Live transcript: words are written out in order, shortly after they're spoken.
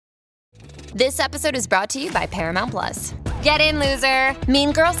This episode is brought to you by Paramount Plus. Get in, loser!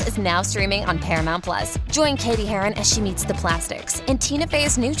 Mean Girls is now streaming on Paramount Plus. Join Katie Heron as she meets the plastics in Tina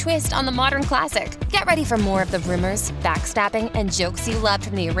Fey's new twist on the modern classic. Get ready for more of the rumors, backstabbing, and jokes you loved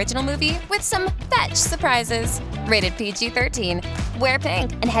from the original movie with some fetch surprises. Rated PG-13. Wear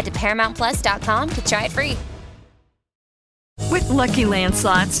pink and head to ParamountPlus.com to try it free. With Lucky Land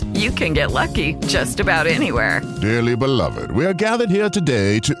Slots, you can get lucky just about anywhere. Dearly beloved, we are gathered here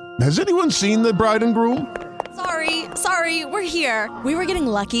today to... Has anyone seen the bride and groom? Sorry, we're here. We were getting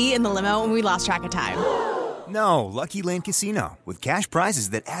lucky in the limo and we lost track of time. No, Lucky Land Casino, with cash prizes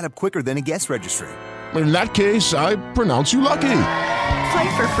that add up quicker than a guest registry. In that case, I pronounce you lucky.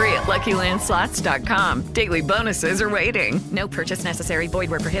 Play for free at LuckyLandSlots.com. Daily bonuses are waiting. No purchase necessary.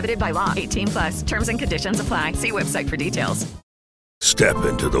 Void where prohibited by law. 18+. Terms and conditions apply. See website for details. Step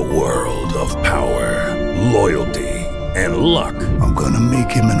into the world of power, loyalty, and luck. I'm gonna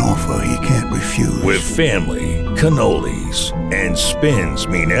make him an offer he can't refuse. With family, cannolis, and spins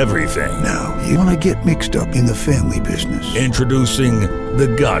mean everything. Now, you wanna get mixed up in the family business. Introducing The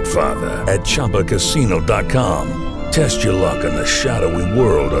Godfather at ChumbaCasino.com. Test your luck in the shadowy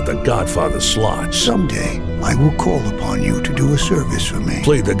world of The Godfather slot. Someday, I will call upon you to do a service for me.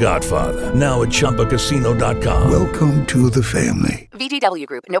 Play The Godfather, now at ChumbaCasino.com. Welcome to the family. VGW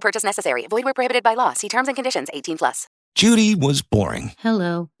Group. No purchase necessary. Void where prohibited by law. See terms and conditions. 18+. Judy was boring.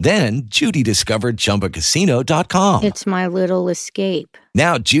 Hello. Then Judy discovered ChumbaCasino.com. It's my little escape.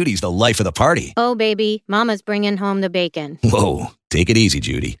 Now Judy's the life of the party. Oh, baby, mama's bringing home the bacon. Whoa, take it easy,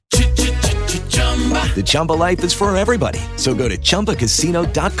 Judy. The Chumba life is for everybody. So go to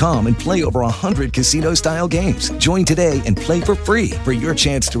ChumbaCasino.com and play over 100 casino-style games. Join today and play for free for your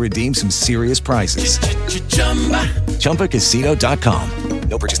chance to redeem some serious prizes. ChumbaCasino.com.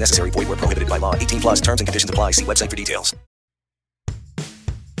 No purchase necessary. Void where prohibited by law. 18+. Terms and conditions apply. See website for details.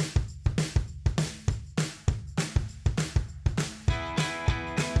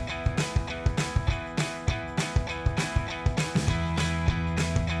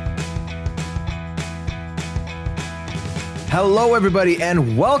 Hello, everybody,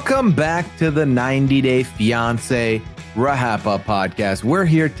 and welcome back to the 90 Day Fiancé RHAP-Up podcast. We're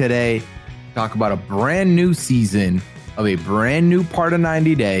here today to talk about a brand new season of a brand new part of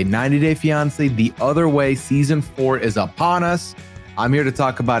 90 Day Fiancé The Other Way. Season 4 is upon us. I'm here to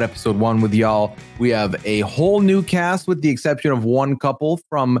talk about episode 1 with y'all. We have a whole new cast with the exception of one couple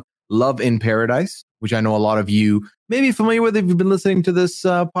from Love in Paradise, which I know a lot of you may be familiar with if you've been listening to this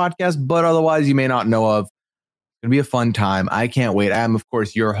podcast, but otherwise you may not know of. It's going to be a fun time. I can't wait. I am, of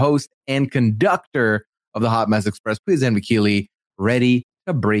course, your host and conductor of the Hot Mess Express, Pizan Vakili, ready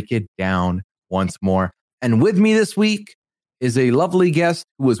to break it down once more. And with me this week is a lovely guest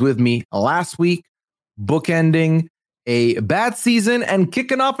who was with me last week, bookending a bad season and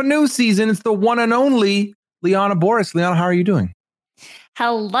kicking off a new season. It's the one and only Liana Boris. Liana, how are you doing?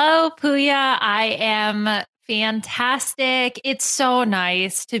 Hello, Puya. I am fantastic. It's so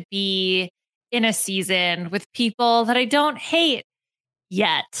nice to be in a season with people that I don't hate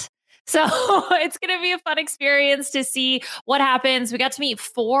yet. So it's going to be a fun experience to see what happens. We got to meet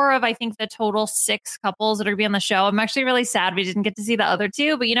 4 of, I think, the total 6 couples that are going to be on the show. I'm actually really sad we didn't get to see the other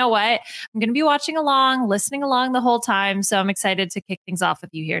 2, but you know what? I'm going to be watching along, listening along the whole time. So I'm excited to kick things off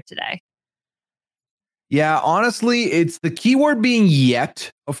with you here today. Yeah, honestly, it's the keyword being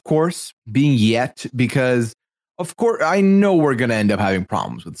yet, of course, because of course, I know we're going to end up having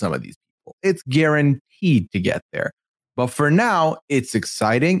problems with some of these people. It's guaranteed to get there. But for now, it's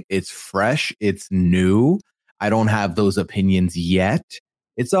exciting. It's fresh. It's new. I don't have those opinions yet.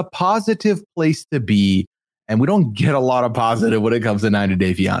 It's a positive place to be. And we don't get a lot of positive when it comes to 90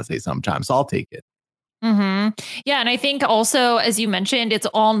 Day Fiancé sometimes. So I'll take it. Mm-hmm. Yeah. And I think also, as you mentioned, it's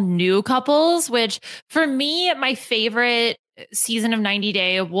all new couples, which for me, my favorite season of 90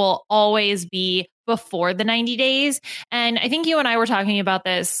 Day will always be before the 90 days. And I think you and I were talking about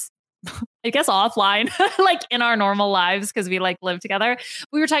this, I guess offline, like in our normal lives, because we like live together.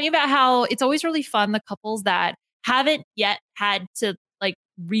 We were talking about how it's always really fun, the couples that haven't yet had to like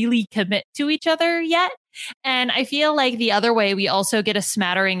really commit to each other yet. And I feel like the other way, we also get a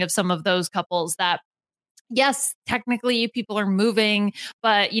smattering of some of those couples that, yes, technically people are moving,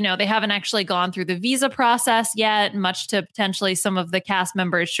 but you know, they haven't actually gone through the visa process yet, much to potentially some of the cast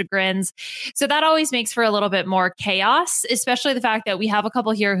members' chagrins. So that always makes for a little bit more chaos, especially the fact that we have a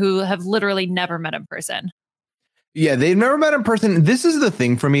couple here who have literally never met in person. Yeah, they've never met in person. This is the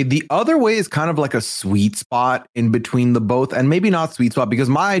thing for me. The Other Way is kind of like a sweet spot in between the both, and maybe not sweet spot, because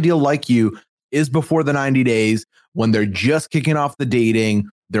my ideal, like you, is before the 90 days when they're just kicking off the dating.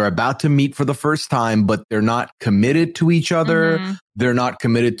 They're about to meet for the first time, but they're not committed to each other. Mhm. They're not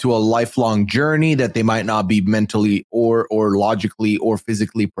committed to a lifelong journey that they might not be mentally or logically or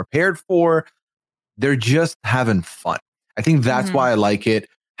physically prepared for. They're just having fun. I think that's why I like it.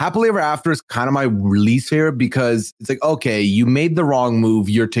 Happily Ever After is kind of my least favorite because it's like, okay, you made the wrong move.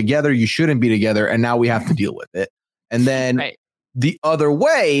 You're together. You shouldn't be together. And now we have to deal with it. And then the other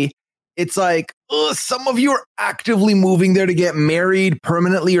way, it's like, some of you are actively moving there to get married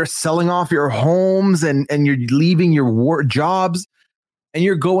permanently or selling off your homes and you're leaving your jobs and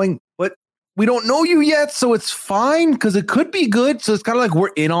you're going, but we don't know you yet. So it's fine because it could be good. So it's kind of like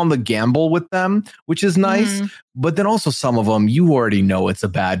we're in on the gamble with them, which is nice. But then also some of them, you already know it's a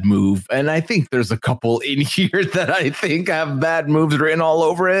bad move. And I think there's a couple in here that I think have bad moves written all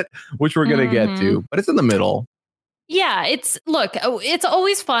over it, which we're going to get to, but it's in the middle. Yeah, it's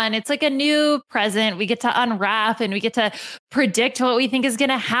always fun. It's like a new present. We get to unwrap and we get to predict what we think is going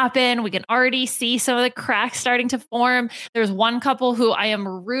to happen. We can already see some of the cracks starting to form. There's one couple who I am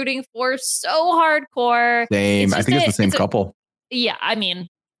rooting for so hardcore. Same. I think it's the same couple. Yeah, I mean,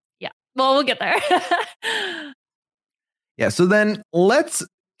 yeah. Well, we'll get there. Yeah, so then let's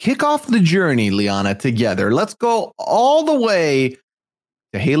kick off the journey, Liana, together. Let's go all the way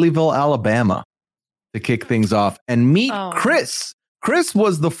to Haleyville, Alabama, to kick things off and meet Chris. Chris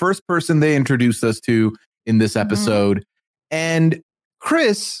was the first person they introduced us to in this episode. And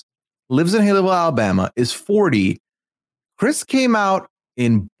Chris lives in Haleyville, Alabama, is 40. Chris came out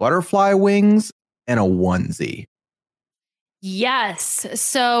in butterfly wings and a onesie. Yes.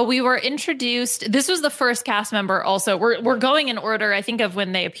 So we were introduced. This was the first cast member also. We're going in order, I think, of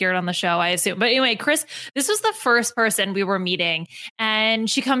when they appeared on the show, I assume. But anyway, Chris, this was the first person we were meeting. And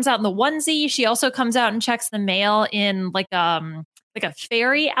she comes out in the onesie. She also comes out and checks the mail in like a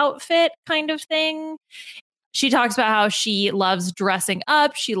fairy outfit kind of thing. She talks about how she loves dressing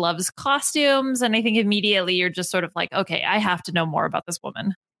up. She loves costumes. And I think immediately you're just sort of like, okay, I have to know more about this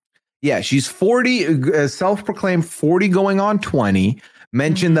woman. Yeah, she's 40, self-proclaimed 40 going on 20.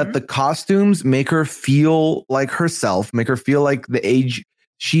 Mentioned that the costumes make her feel like herself, make her feel like the age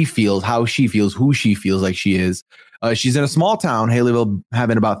she feels, how she feels, who she feels like she is. She's in a small town, Haleyville,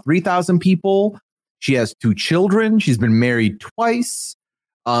 having about 3,000 people. She has 2 children. She's been married twice,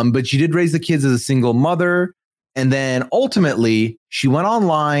 but she did raise the kids as a single mother. And then ultimately, she went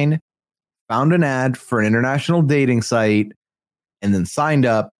online, found an ad for an international dating site, and then signed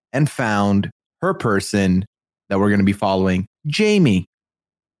up and found her person that we're going to be following, Jamie.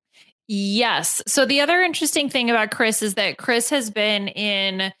 Yes. So the other interesting thing about Chris is that Chris has been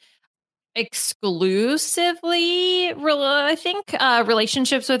in exclusively, I think,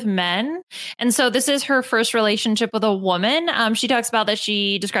 relationships with men. And so this is her first relationship with a woman. She talks about that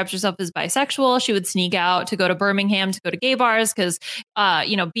she describes herself as bisexual. She would sneak out to go to Birmingham to go to gay bars because,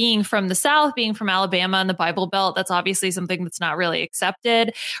 being from the South, being from Alabama and the Bible Belt, that's obviously something that's not really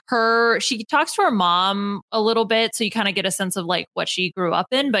accepted. She talks to her mom a little bit, so you kind of get a sense of like what she grew up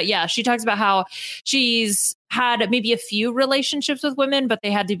in. But yeah, she talks about how she's had maybe a few relationships with women, but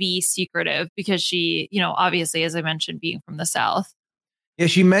they had to be secretive because she, obviously, as I mentioned, being from the South. Yeah,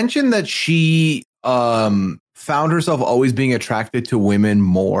 she mentioned that she found herself always being attracted to women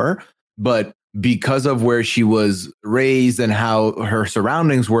more, but because of where she was raised and how her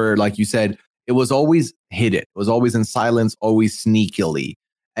surroundings were, like you said, it was always hidden. It was always in silence, always sneakily.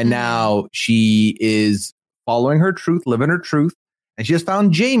 And now she is following her truth, living her truth. And she has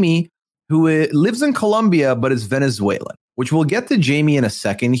found Jamie, who lives in Colombia, but is Venezuelan, which we'll get to Jamie in a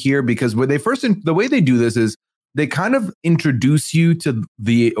second here, because the way they do this is they kind of introduce you to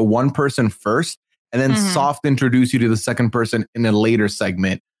the one person first and then soft introduce you to the second person in a later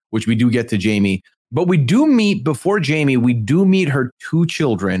segment, which we do get to Jamie. But we do meet before Jamie, we do meet her 2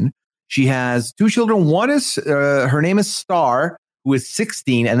 children. She has 2 children. One is, her name is Star, who is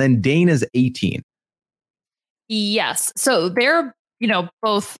 16, and then Dane is 18. Yes. So they're,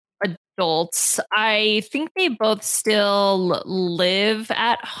 both adults. I think they both still live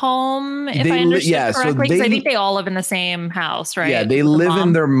at home, if I understood correctly. Because I think they all live in the same house, right? Yeah, they live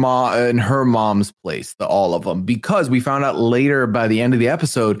in their in her mom's place, all of them, because we found out later by the end of the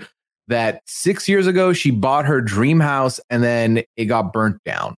episode that 6 years ago she bought her dream house and then it got burnt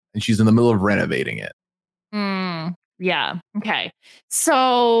down and she's in the middle of renovating it. Yeah. Okay.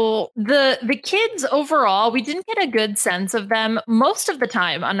 So the kids overall, we didn't get a good sense of them most of the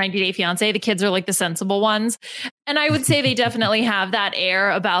time on 90 Day Fiancé. The kids are like the sensible ones. And I would say they definitely have that air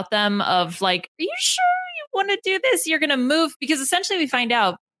about them of like, are you sure you want to do this? You're going to move? Because essentially we find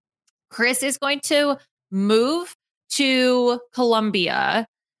out Chris is going to move to Colombia.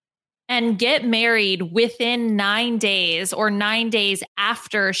 and get married within 9 days or 9 days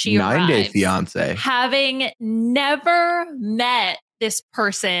after she arrives. 9-day fiance. Having never met this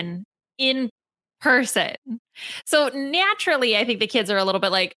person in person. So naturally, I think the kids are a little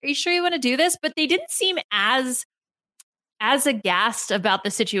bit like, are you sure you want to do this? But they didn't seem as aghast about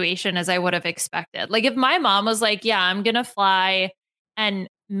the situation as I would have expected. Like if my mom was like, yeah, I'm going to fly and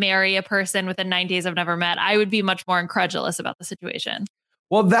marry a person within 9 days I've never met, I would be much more incredulous about the situation.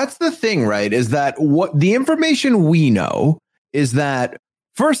 Well, that's the thing, right? Is that what the information we know is that,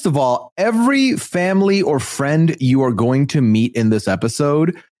 first of all, every family or friend you are going to meet in this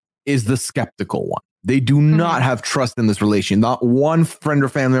episode is the skeptical one. They do not have trust in this relation. Not one friend or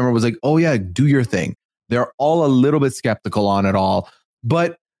family member was like, oh yeah, do your thing. They're all a little bit skeptical on it all.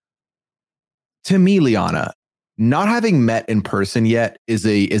 But to me, Liana, not having met in person yet is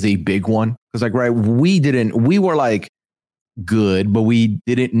a big one. Because like, right, we were like good, but we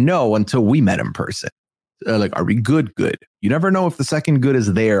didn't know until we met in person. Like, are we good? Good. You never know if the second good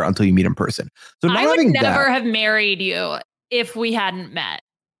is there until you meet in person. So I would never have married you if we hadn't met.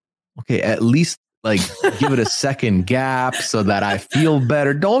 Okay, at least like give it a second gap so that I feel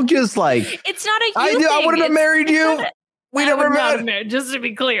better. Don't just like it's not a you thing. I wouldn't have married you. We never met. Just to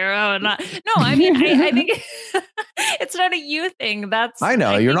be clear, no. I mean, I think it's not a you thing. That's I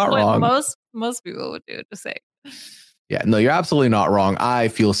know you're not wrong. Most people would do to say. Yeah, no, you're absolutely not wrong. I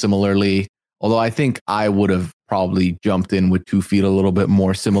feel similarly. Although I think I would have probably jumped in with 2 feet a little bit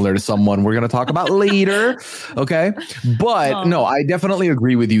more similar to someone we're going to talk about later. Okay. But no, I definitely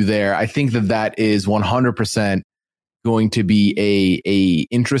agree with you there. I think that is 100% going to be a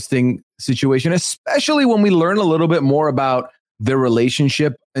interesting situation, especially when we learn a little bit more about their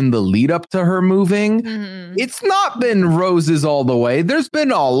relationship in the lead up to her moving. Mm-hmm. It's not been roses all the way. There's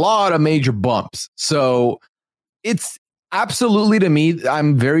been a lot of major bumps. So it's absolutely, to me,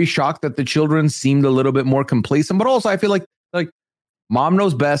 I'm very shocked that the children seemed a little bit more complacent, but also I feel like mom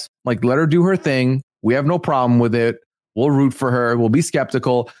knows best. Like, let her do her thing. We have no problem with it. We'll root for her. We'll be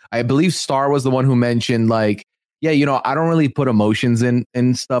skeptical. I believe Star was the one who mentioned like, yeah, I don't really put emotions in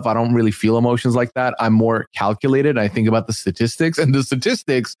stuff. I don't really feel emotions like that. I'm more calculated. I think about the statistics, and the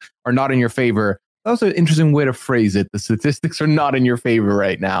statistics are not in your favor. That was an interesting way to phrase it. The statistics are not in your favor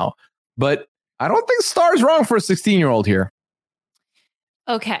right now, but I don't think Star's wrong for a 16-year-old here.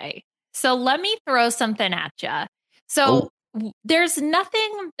 Okay, so let me throw something at you. So there's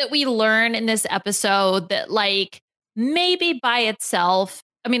nothing that we learn in this episode that like maybe by itself,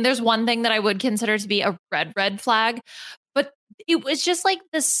 I mean, there's one thing that I would consider to be a red flag, but it was just like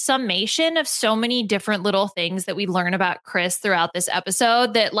the summation of so many different little things that we learn about Chris throughout this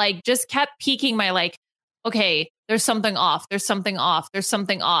episode that like just kept piquing my like, okay, there's something off. There's something off. There's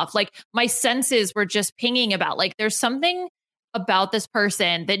something off. Like my senses were just pinging about like, there's something about this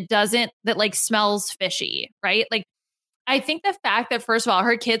person that like smells fishy, right? Like, I think the fact that first of all,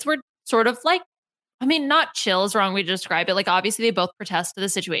 her kids were sort of like, I mean, not chill is wrong way to describe it. Like, obviously they both protest to the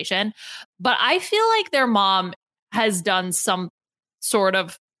situation, but I feel like their mom has done some sort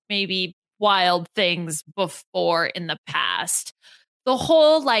of maybe wild things before in the past. The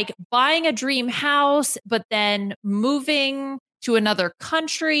whole like buying a dream house, but then moving to another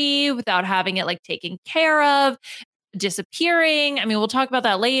country without having it like taken care of, disappearing. I mean, we'll talk about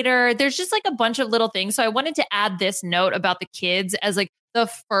that later. There's just like a bunch of little things. So I wanted to add this note about the kids as like the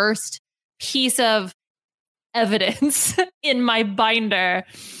first piece of evidence in my binder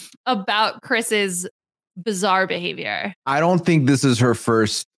about Chris's bizarre behavior. I don't think this is her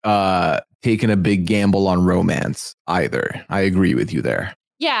first taking a big gamble on romance either. I agree with you there.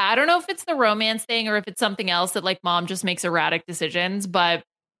 Yeah, I don't know if it's the romance thing or if it's something else that like mom just makes erratic decisions, but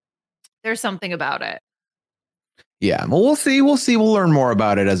there's something about it. Yeah, well, we'll see. We'll learn more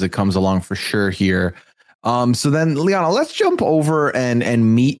about it as it comes along for sure here. So then, Liana, let's jump over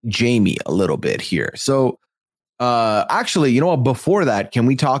and meet Jamie a little bit here. So actually, you know what? Before that, can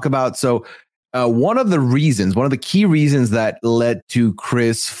we talk about one of the key reasons that led to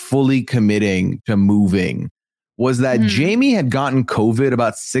Chris fully committing to moving was that Jamie had gotten COVID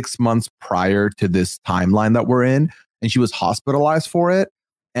about 6 months prior to this timeline that we're in, and she was hospitalized for it.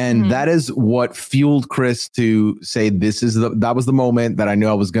 And that is what fueled Chris to say, that was the moment that I knew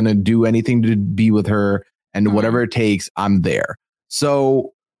I was going to do anything to be with her, and whatever it takes, I'm there.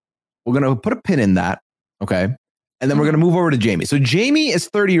 So we're going to put a pin in that. Okay. And then we're going to move over to Jamie. So Jamie is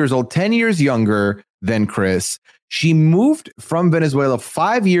 30 years old, 10 years younger than Chris. She moved from Venezuela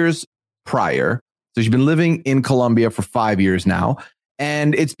 5 years prior. So she's been living in Colombia for 5 years now.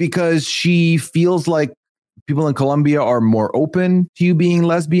 And it's because she feels like people in Colombia are more open to you being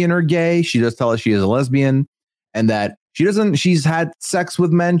lesbian or gay. She does tell us she is a lesbian, and that She's had sex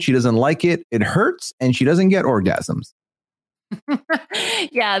with men. She doesn't like it. It hurts, and she doesn't get orgasms.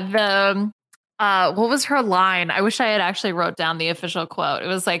 Yeah. What was her line? I wish I had actually wrote down the official quote. It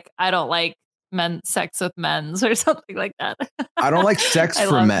was like, I don't like sex with men's or something like that. I don't like sex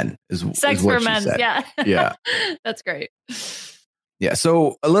for men sex for men's. Yeah. Yeah. That's great. Yeah.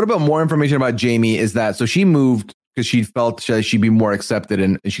 So a little bit more information about Jamie is that, so she moved because she felt she'd be more accepted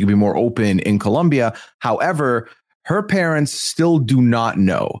and she could be more open in Colombia. However, her parents still do not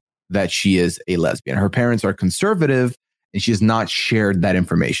know that she is a lesbian. Her parents are conservative and she has not shared that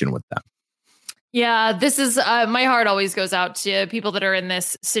information with them. Yeah, this is my heart always goes out to people that are in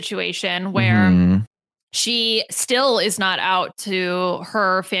this situation where she still is not out to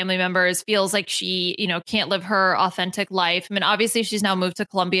her family members, feels like she, can't live her authentic life. I mean, obviously she's now moved to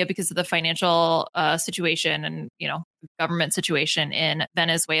Colombia because of the financial situation and, government situation in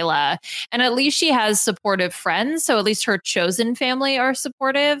Venezuela. And at least she has supportive friends. So at least her chosen family are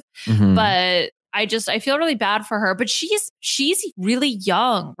supportive. But I feel really bad for her, but she's really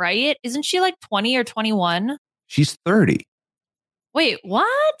young, right? Isn't she like 20 or 21? She's 30. Wait,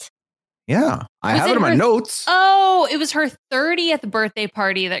 what? Yeah, I have it in my notes. Oh, it was her 30th birthday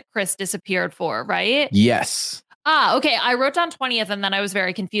party that Chris disappeared for, right? Yes. Okay. I wrote down 20th and then I was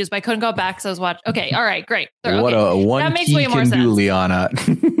very confused, but I couldn't go back because I was watching. Okay. All right. Great. What a one that makes key way more can sense. do, Liana.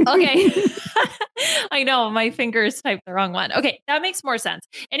 Okay. I know my fingers typed the wrong one. Okay. That makes more sense.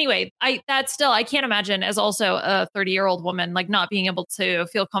 Anyway, I can't imagine as also a 30-year-old woman, like not being able to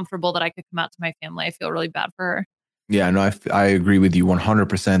feel comfortable that I could come out to my family. I feel really bad for her. Yeah, no, I agree with you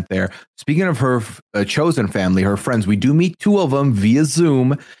 100% there. Speaking of her chosen family, her friends, we do meet two of them via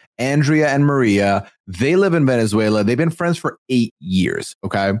Zoom, Andrea and Maria. They live in Venezuela. They've been friends for 8 years.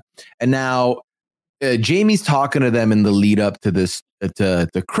 Okay. And now Jamie's talking to them in the lead up to this, to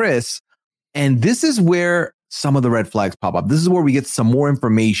Chris. And this is where some of the red flags pop up. This is where we get some more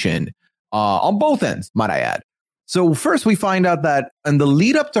information on both ends, might I add. So first we find out that in the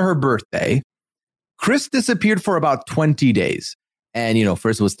lead up to her birthday, Chris disappeared for about 20 days. And,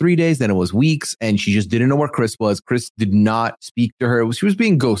 first it was 3 days, then it was weeks, and she just didn't know where Chris was. Chris did not speak to her. She was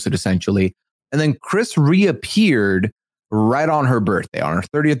being ghosted, essentially. And then Chris reappeared right on her birthday. On her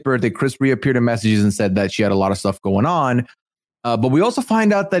 30th birthday, Chris reappeared in messages and said that she had a lot of stuff going on. But we also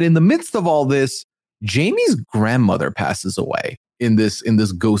find out that in the midst of all this, Jamie's grandmother passes away in this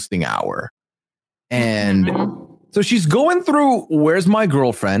ghosting hour. And so she's going through, where's my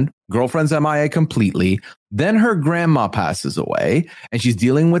girlfriend? Girlfriend's MIA completely. Then her grandma passes away and she's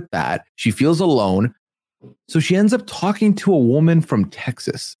dealing with that. She feels alone. So she ends up talking to a woman from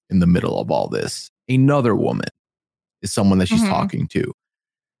Texas in the middle of all this. Another woman is someone that she's talking to.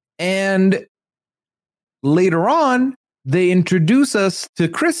 And later on, they introduce us to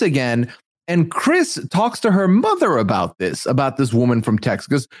Chris again. And Chris talks to her mother about this woman from Texas.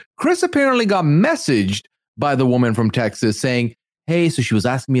 Because Chris apparently got messaged by the woman from Texas saying, hey, so she was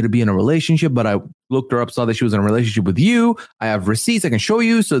asking me to be in a relationship, but I looked her up, saw that she was in a relationship with you. I have receipts I can show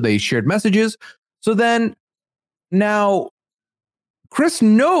you. So they shared messages. So then now Chris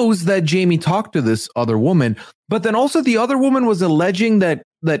knows that Jamie talked to this other woman, but then also the other woman was alleging that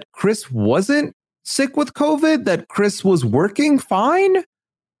Chris wasn't sick with COVID, that Chris was working fine.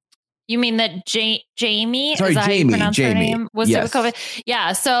 You mean that Jamie? Sorry, is that Jamie. How you pronounce her name? Was yes. it with COVID?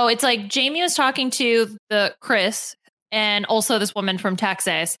 Yeah. So it's like Jamie was talking to the Chris and also this woman from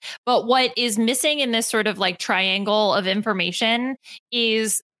Texas. But what is missing in this sort of like triangle of information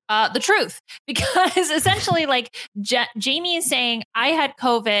is the truth, because essentially like Jamie is saying, I had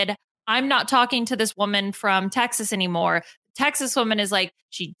COVID. I'm not talking to this woman from Texas anymore. Texas woman is like,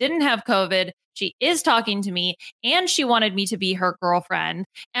 she didn't have COVID. She is talking to me and she wanted me to be her girlfriend.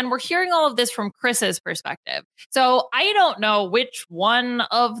 And we're hearing all of this from Chris's perspective. So I don't know which one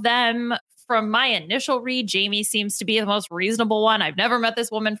of them. From my initial read, Jamie seems to be the most reasonable one. I've never met this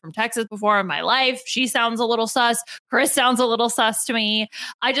woman from Texas before in my life. She sounds a little sus. Chris sounds a little sus to me.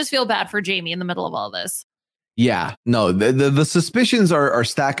 I just feel bad for Jamie in the middle of all this. Yeah, no, the suspicions are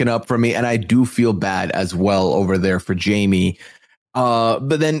stacking up for me. And I do feel bad as well over there for Jamie.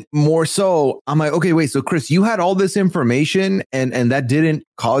 But then more so, I'm like, okay, wait. So Chris, you had all this information and that didn't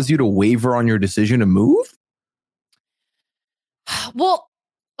cause you to waver on your decision to move? Well,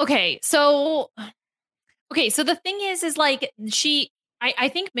 Okay, so the thing is like I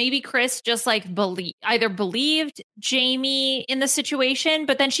think maybe Chris just like either believed Jamie in the situation,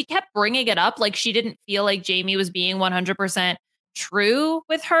 but then she kept bringing it up like she didn't feel like Jamie was being 100% true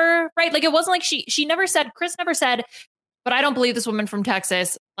with her, right? Like it wasn't like she never said, Chris never said, but I don't believe this woman from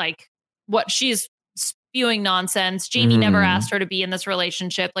Texas, like what she's spewing nonsense. Jamie never asked her to be in this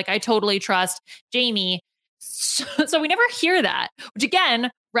relationship. Like I totally trust Jamie. So we never hear that, which again,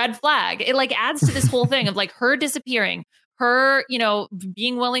 red flag. It like adds to this whole thing of like her disappearing, her,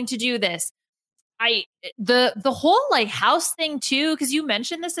 being willing to do this. The whole like house thing too, because you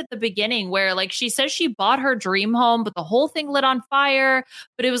mentioned this at the beginning where like she says she bought her dream home, but the whole thing lit on fire,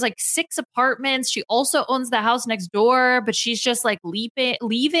 but it was like 6 apartments. She also owns the house next door, but she's just like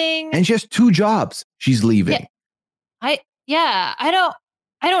leaving. And she has 2 jobs. She's leaving. I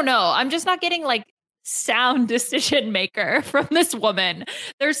don't know. I'm just not getting like sound decision maker from this woman.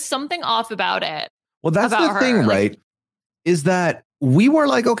 There's something off about it. Well, that's the thing, right? Is that we were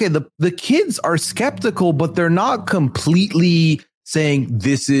like, okay, the kids are skeptical, but they're not completely saying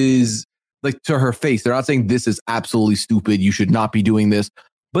this is like to her face. They're not saying this is absolutely stupid. You should not be doing this.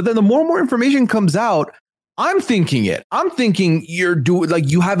 But then the more and more information comes out, I'm thinking you're doing like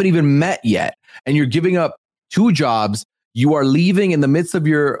you haven't even met yet and you're giving up 2 jobs. You are leaving in the midst of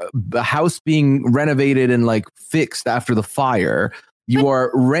your house being renovated and like fixed after the fire. You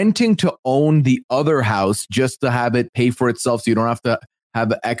are renting to own the other house just to have it pay for itself so you don't have to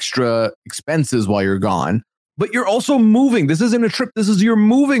have extra expenses while you're gone. But you're also moving. This isn't a trip. This is your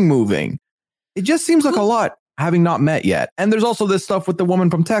moving. It just seems like a lot having not met yet. And there's also this stuff with the woman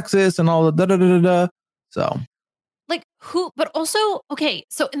from Texas and all the da-da-da-da-da. So. Like who, but also, okay,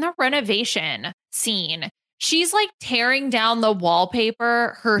 so in the renovation scene, she's like tearing down the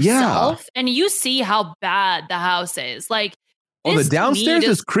wallpaper herself. And you see how bad the house is. Like, the downstairs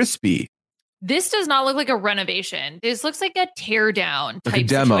is crispy. This does not look like a renovation. This looks like a tear down like type a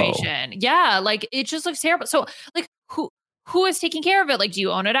demo situation. Yeah, like it just looks terrible. So like who is taking care of it? Like, do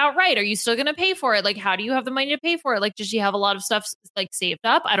you own it outright? Are you still going to pay for it? Like, how do you have the money to pay for it? Like, does she have a lot of stuff like saved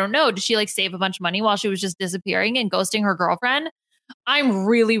up? I don't know. Did she like save a bunch of money while she was just disappearing and ghosting her girlfriend? I'm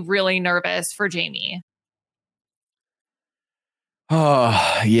really, really nervous for Jamie.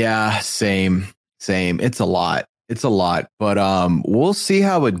 Oh, yeah, same. It's a lot. But we'll see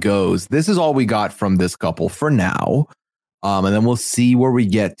how it goes. This is all we got from this couple for now. And then we'll see where we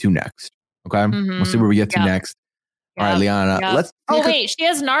get to next. Okay. Mm-hmm. We'll see where we get to next. All right, Liana, let's. She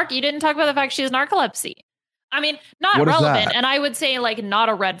has You didn't talk about the fact she has narcolepsy. I mean, not relevant. And I would say like not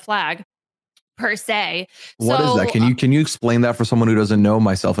a red flag per se. What is that? Can you explain that for someone who doesn't know,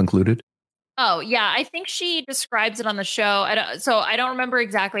 myself included? Oh, yeah. I think she describes it on the show. I don't remember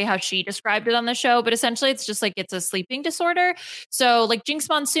exactly how she described it on the show, but essentially it's just like it's a sleeping disorder. So like Jinx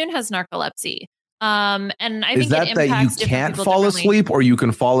Monsoon has narcolepsy. And I think it impacts you can't fall asleep or you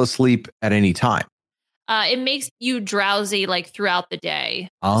can fall asleep at any time. It makes you drowsy like throughout the day.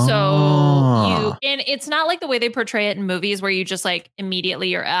 Oh. So and it's not like the way they portray it in movies where you just like immediately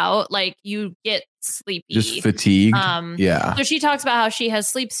you're out. Like you get sleepy, just fatigued. Yeah. So she talks about how she has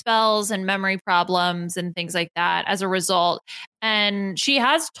sleep spells and memory problems and things like that as a result. And she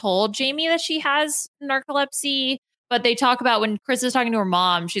has told Jamie that she has narcolepsy. But they talk about when Chris is talking to her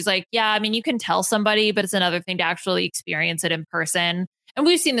mom, she's like, yeah, I mean, you can tell somebody, but it's another thing to actually experience it in person. And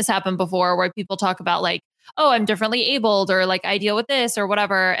we've seen this happen before where people talk about like, oh, I'm differently abled or like I deal with this or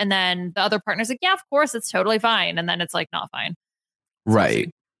whatever. And then the other partner's like, yeah, of course, it's totally fine. And then it's like not fine. Right.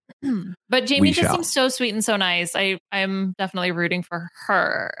 But Jamie just seems so sweet and so nice. I'm definitely rooting for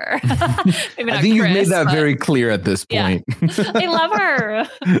her. I think you've made that very clear at this point. Yeah. I love her.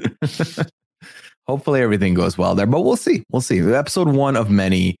 Hopefully everything goes well there, but we'll see. Episode 1 of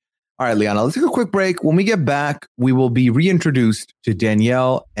many. All right, Liana, let's take a quick break. When we get back, we will be reintroduced to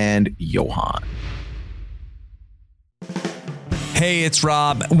Danielle and Johan. Hey, it's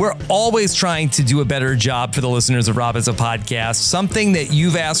Rob. We're always trying to do a better job for the listeners of Rob as a Podcast. Something that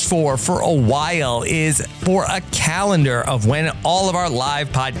you've asked for a while is for a calendar of when all of our live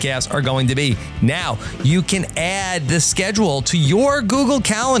podcasts are going to be. Now, you can add the schedule to your Google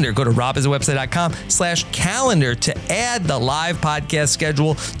Calendar. Go to robasawebsite.com/calendar to add the live podcast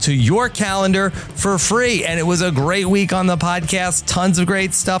schedule to your calendar for free. And it was a great week on the podcast. Tons of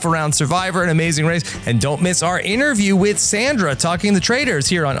great stuff around Survivor and Amazing Race. And don't miss our interview with Sandra talking the traders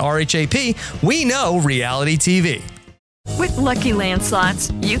here on RHAP. We know reality TV. With Lucky Land Slots,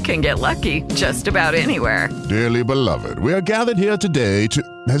 you can get lucky just about anywhere. Dearly beloved, we are gathered here today to...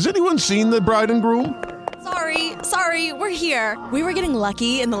 Has anyone seen the bride and groom? Sorry, we're here. We were getting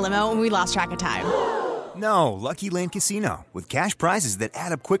lucky in the limo and we lost track of time. No, Lucky Land Casino, with cash prizes that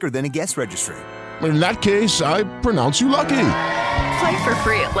add up quicker than a guest registry. In that case, I pronounce you lucky. Play for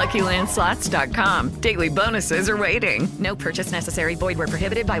free at LuckyLandSlots.com. Daily bonuses are waiting. No purchase necessary. Void where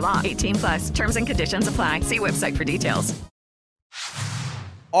prohibited by law. 18+. Terms and conditions apply. See website for details.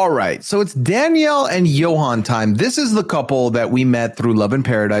 All right, so it's Danielle and Johan time. This is the couple that we met through Love in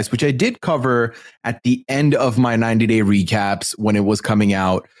Paradise, which I did cover at the end of my 90-day recaps when it was coming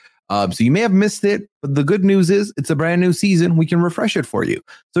out. So you may have missed it, but the good news is it's a brand new season. We can refresh it for you.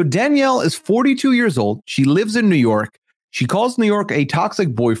 So Danielle is 42 years old. She lives in New York. She calls New York a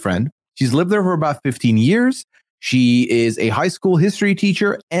toxic boyfriend. She's lived there for about 15 years. She is a high school history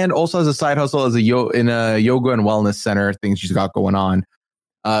teacher and also has a side hustle as in a yoga and wellness center, things she's got going on.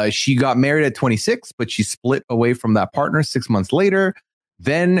 She got married at 26, but she split away from that partner 6 months later.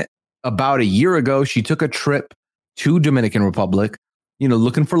 Then about a year ago, she took a trip to Dominican Republic,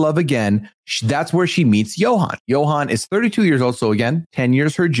 looking for love again. That's where she meets Johan. Johan is 32 years old. So again, 10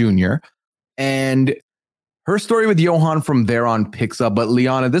 years her junior. And her story with Johan from there on picks up. But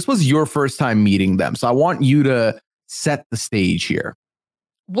Liana, this was your first time meeting them. So I want you to set the stage here.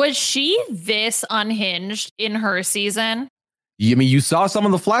 Was she this unhinged in her season? I mean, you saw some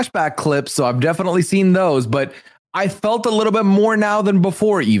of the flashback clips, so I've definitely seen those. But I felt a little bit more now than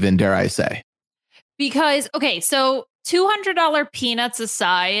before, even, dare I say. Because, okay, so $200 peanuts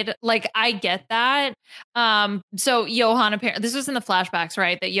aside, like I get that. So Johan, apparently, this was in the flashbacks,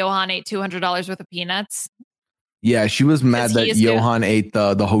 right? That Johan ate $200 worth of peanuts. Yeah, she was mad that Johan ate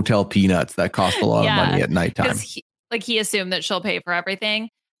the hotel peanuts that cost a lot of money at nighttime. He assumed that she'll pay for everything.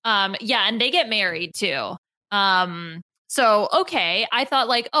 Yeah, and they get married too. So, okay, I thought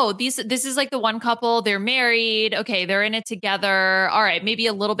like, oh, this is like the one couple, they're married. Okay, they're in it together. All right, maybe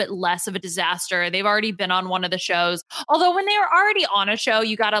a little bit less of a disaster. They've already been on one of the shows. Although when they were already on a show,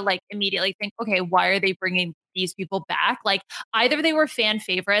 you got to like immediately think, okay, why are they bringing these people back? Like either they were fan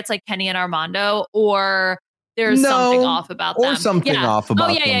favorites like Kenny and Armando, or there's something off about them. Or something off about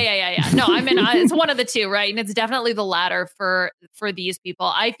them. Yeah. No, I mean, it's one of the two, right? And it's definitely the latter for these people.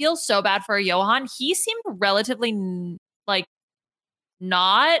 I feel so bad for Johan. He seemed relatively like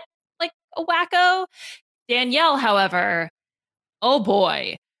not like a wacko. Danielle, however, oh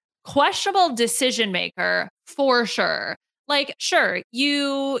boy, questionable decision maker for sure. Like, sure,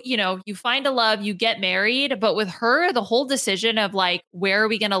 you find a love, you get married, but with her, the whole decision of like, where are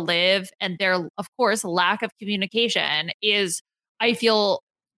we going to live? And their, of course, lack of communication is, I feel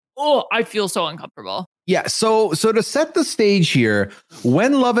so uncomfortable. Yeah. So to set the stage here,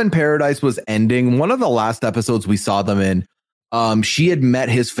 when Love in Paradise was ending, one of the last episodes we saw them in, she had met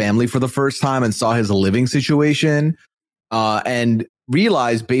his family for the first time and saw his living situation, and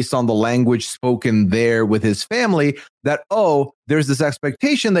realized based on the language spoken there with his family that, oh, there's this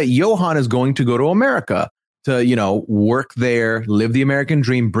expectation that Johan is going to go to America to, work there, live the American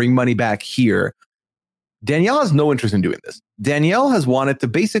dream, bring money back here. Danielle has no interest in doing this. Danielle has wanted to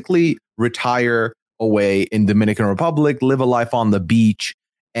basically retire away in Dominican Republic, live a life on the beach,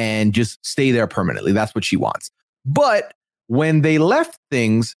 and just stay there permanently. That's what she wants. But when they left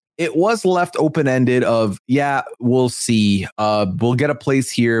things, it was left open-ended of, yeah, we'll see. We'll get a place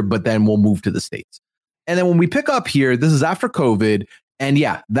here, but then we'll move to the States. And then when we pick up here, this is after COVID. And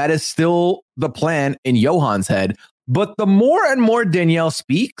yeah, that is still the plan in Johan's head. But the more and more Danielle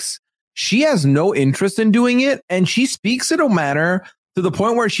speaks, she has no interest in doing it. And she speaks in a manner to the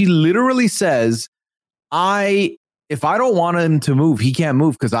point where she literally says, if I don't want him to move, he can't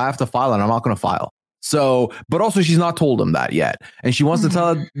move because I have to file and I'm not going to file. So, but also she's not told him that yet. And she wants to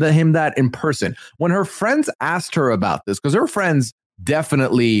tell him that in person. When her friends asked her about this, because her friends,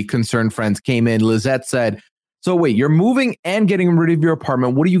 definitely concerned friends, came in, Lizette said, so wait, you're moving and getting rid of your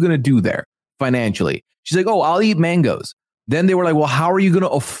apartment. What are you going to do there financially? She's like, oh, I'll eat mangoes. Then they were like, well, how are you going to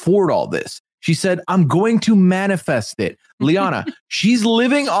afford all this? She said, I'm going to manifest it. Liana, she's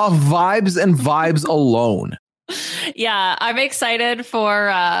living off vibes and vibes alone. Yeah, I'm excited for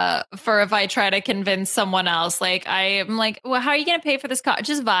if I try to convince someone else. Like I'm like, well, how are you going to pay for this car?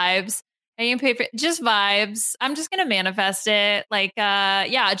 Just vibes. How are you going to pay for just vibes? I'm just going to manifest it. Like,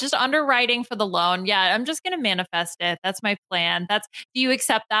 yeah, just underwriting for the loan. Yeah, I'm just going to manifest it. That's my plan. Do you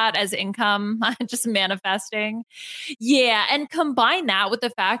accept that as income? Just manifesting. Yeah. And combine that with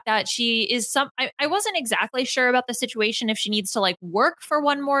the fact that she is I wasn't exactly sure about the situation, if she needs to like work for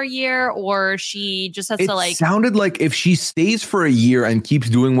one more year or she just has to like. It sounded like if she stays for a year and keeps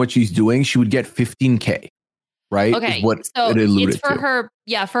doing what she's doing, she would get $15,000. Right? Okay. Is what so it alluded it's for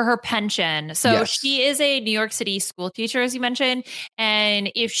to. for her pension. So Yes. she is a New York City school teacher, as you mentioned.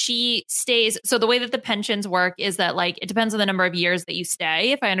 And if she stays, so the way that the pensions work is that like, it depends on the number of years that you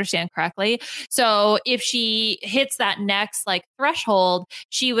stay, if I understand correctly. So if she hits that next like threshold,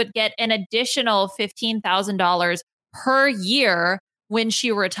 she would get an additional $15,000 per year when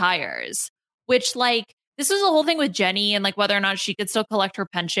she retires, which like, this was the whole thing with Jenny and like whether or not she could still collect her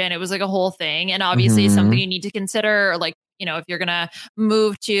pension. It was like a whole thing. And obviously something you need to consider, like, if you're going to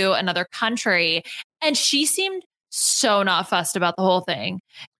move to another country. And she seemed so not fussed about the whole thing.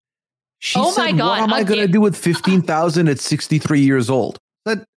 She said, my God, what am I going to do with $15,000 at 63 years old?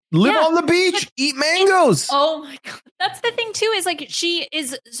 But live on the beach, eat mangoes. Oh my God. That's the thing too, is like, she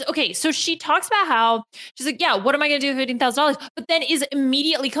is, okay. So she talks about how she's like, yeah, what am I going to do with $15,000? But then is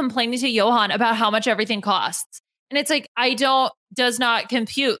immediately complaining to Johan about how much everything costs. And it's like, does not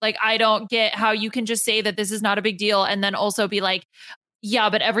compute. Like, I don't get how you can just say that this is not a big deal. And then also be like, yeah,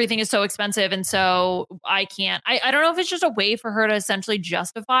 but everything is so expensive. And so I can't, I don't know if it's just a way for her to essentially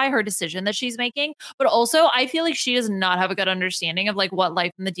justify her decision that she's making. But also I feel like she does not have a good understanding of like what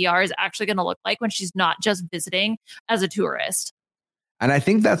life in the DR is actually going to look like when she's not just visiting as a tourist. And I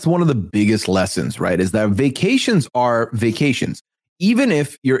think that's one of the biggest lessons, right? Is that vacations are vacations. Even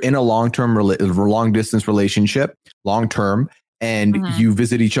if you're in a long distance relationship, long term, and you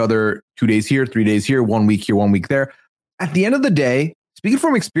visit each other 2 days here, 3 days here, 1 week here, 1 week there. At the end of the day, speaking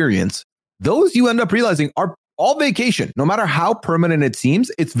from experience, those you end up realizing are all vacation. No matter how permanent it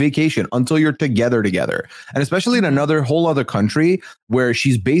seems, it's vacation until you're together. And especially in another whole other country where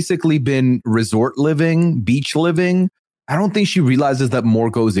she's basically been resort living, beach living. I don't think she realizes that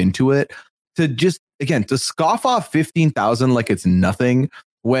more goes into it. To just, again, to scoff off 15,000 like it's nothing,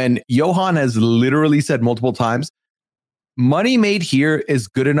 when Johan has literally said multiple times, money made here is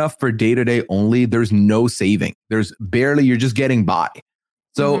good enough for day-to-day only. There's no saving. There's barely, you're just getting by.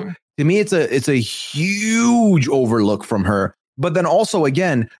 So to me, it's a huge overlook from her. But then also,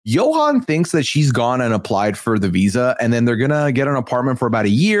 again, Johan thinks that she's gone and applied for the visa, and then they're going to get an apartment for about a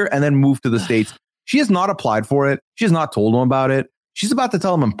year and then move to the States. She has not applied for it. She has not told him about it. She's about to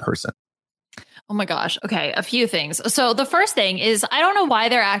tell him in person. Oh my gosh. Okay. A few things. So the first thing is, I don't know why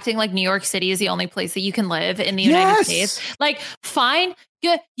they're acting like New York City is the only place that you can live in the United States. Like, fine.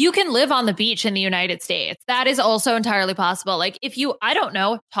 You can live on the beach in the United States. That is also entirely possible. Like, if you, I don't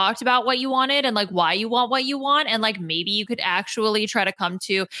know, talked about what you wanted and like why you want what you want, and like maybe you could actually try to come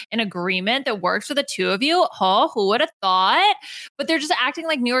to an agreement that works for the two of you. Oh, who would have thought? But they're just acting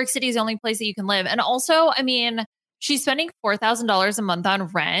like New York City is the only place that you can live. And also, I mean, she's spending $4,000 a month on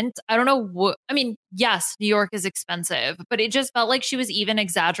rent. I don't know what, I mean, yes, New York is expensive, but it just felt like she was even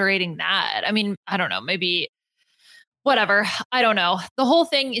exaggerating that. I mean, I don't know, maybe whatever. I don't know. The whole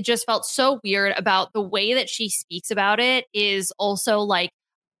thing, it just felt so weird about the way that she speaks about it is also like,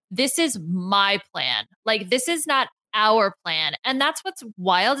 this is my plan. Like, this is not our plan. And that's what's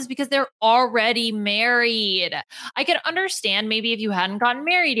wild, is because they're already married. I could understand maybe if you hadn't gotten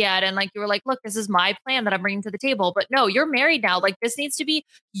married yet and like you were like, look, this is my plan that I'm bringing to the table. But no, you're married now. Like, this needs to be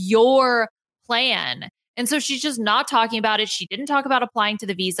your plan. And so she's just not talking about it. She didn't talk about applying to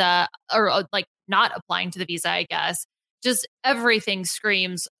the visa, or like not applying to the visa, I guess. Just everything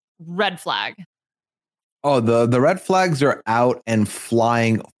screams red flag. Oh, the red flags are out and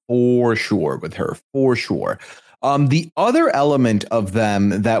flying for sure with her, for sure. The other element of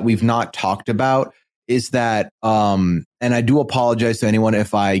them that we've not talked about is that, and I do apologize to anyone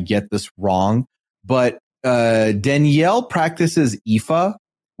if I get this wrong, but Danielle practices Ifa,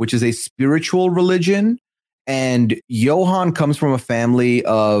 which is a spiritual religion, and Johan comes from a family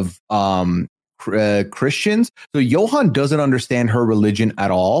of Christians. So Johan doesn't understand her religion at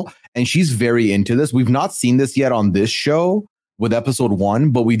all, and she's very into this. We've not seen this yet on this show with episode 1,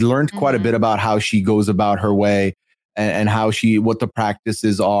 but we learned quite a bit about how she goes about her way and how what the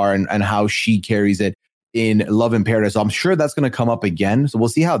practices are and how she carries it in Love in Paradise. So I'm sure that's going to come up again. So we'll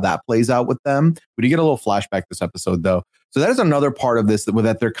see how that plays out with them. We did get a little flashback this episode though. So that is another part of this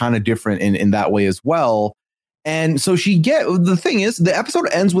that they're kind of different in that way as well. And so the thing is, the episode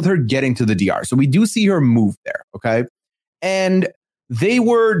ends with her getting to the DR. So we do see her move there. Okay. And they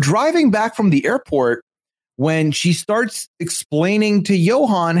were driving back from the airport when she starts explaining to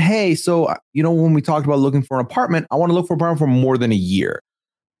Johan, hey, so, when we talked about looking for an apartment, I want to look for an apartment for more than a year.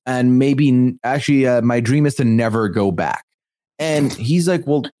 And maybe actually my dream is to never go back. And he's like,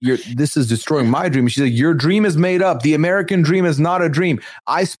 well, this is destroying my dream. She's like, your dream is made up. The American dream is not a dream.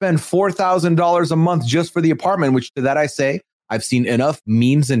 I spend $4,000 a month just for the apartment, which to that I say, I've seen enough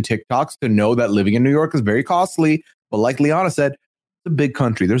memes and TikToks to know that living in New York is very costly. But like Liana said, it's a big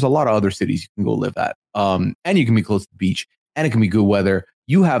country. There's a lot of other cities you can go live at. And you can be close to the beach, and it can be good weather.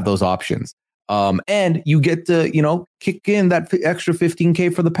 You have those options. And you get to, kick in that extra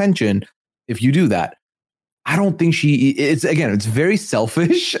 $15K for the pension if you do that. I don't think it's very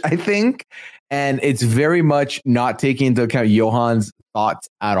selfish, I think. And it's very much not taking into account Johan's thoughts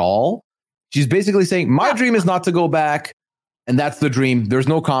at all. She's basically saying, my dream is not to go back. And that's the dream. There's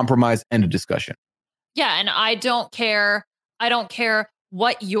no compromise. End of discussion. Yeah. And I don't care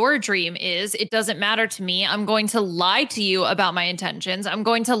what your dream is. It doesn't matter to me. I'm going to lie to you about my intentions. I'm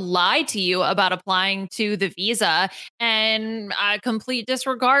going to lie to you about applying to the visa, and a complete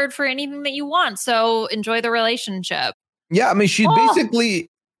disregard for anything that you want. So enjoy the relationship. Yeah. I mean, she's basically,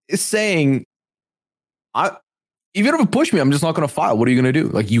 is saying, even if it push me, I'm just not going to file. What are you going to do?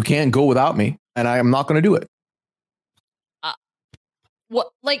 Like, you can't go without me, and I am not going to do it. What,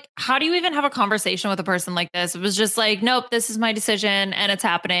 like, how do you even have a conversation with a person like this? It was just like, nope, this is my decision and it's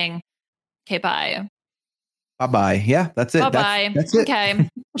happening. Okay, bye. Bye-bye. Yeah, that's it. Bye-bye. That's it. Okay.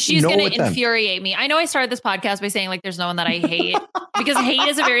 She's going to infuriate me. I know I started this podcast by saying, like, there's no one that I hate because hate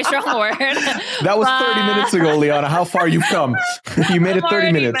is a very strong word. That was 30 minutes ago, Liana. How far you've come. You made it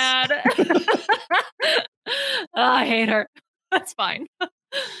 30 minutes. Mad. I hate her. That's fine.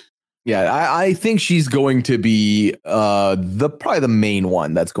 Yeah, I think she's going to be probably the main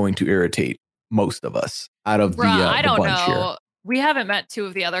one that's going to irritate most of us out of the I don't bunch know. here. We haven't met two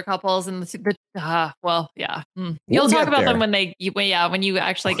of the other couples, and yeah. We'll You'll talk about there. them when you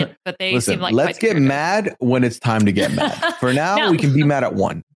actually get. But they Listen, seem like let's get mad when it's time to get mad. For now, No. we can be mad at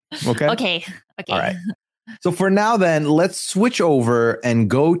one. Okay. Okay. All right. So for now, then let's switch over and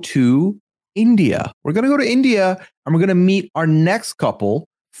go to India. We're gonna go to India, and we're gonna meet our next couple.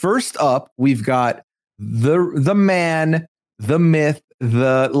 First up, we've got the man, the myth,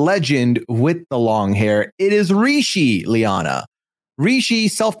 the legend with the long hair. It is Rishi, Liana. Rishi,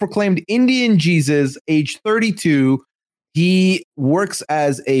 self-proclaimed Indian Jesus, age 32. He works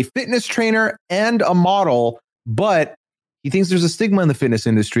as a fitness trainer and a model, but he thinks there's a stigma in the fitness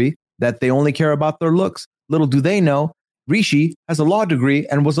industry that they only care about their looks. Little do they know, Rishi has a law degree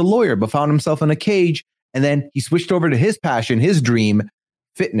and was a lawyer, but found himself in a cage. And then he switched over to his passion, his dream,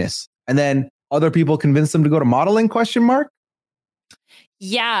 fitness. And then other people convinced him to go to modeling, ?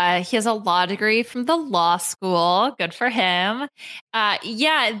 Yeah, he has a law degree from the law school. Good for him.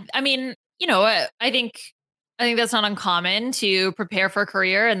 Yeah, I mean, I think that's not uncommon to prepare for a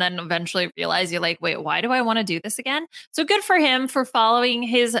career and then eventually realize you're like, wait, why do I want to do this again? So good for him for following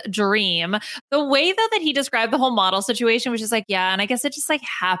his dream. The way though that he described the whole model situation was just like, yeah, and I guess it just like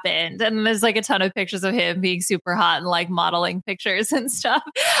happened. And there's like a ton of pictures of him being super hot and like modeling pictures and stuff.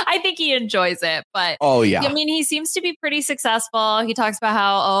 I think he enjoys it, but oh yeah, I mean, he seems to be pretty successful. He talks about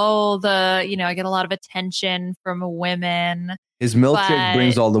how, I get a lot of attention from women. His milkshake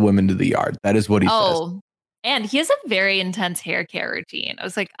brings all the women to the yard. That is what he says. And he has a very intense hair care routine. I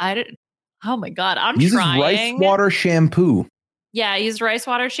was like, oh my God, I'm He uses trying. rice water shampoo. Yeah, he used rice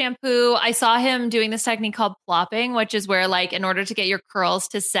water shampoo. I saw him doing this technique called plopping, which is where like, in order to get your curls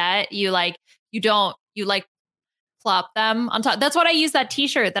to set, you plop them on top. That's what I use that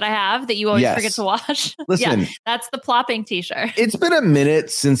t-shirt that I have that you always forget to wash. Listen, yeah, that's the plopping t-shirt. It's been a minute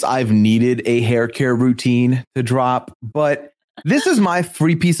since I've needed a hair care routine to drop, but this is my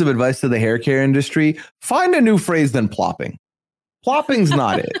free piece of advice to the hair care industry. Find a new phrase than plopping. Plopping's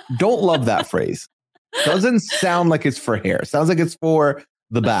not it. Don't love that phrase. Doesn't sound like it's for hair. Sounds like it's for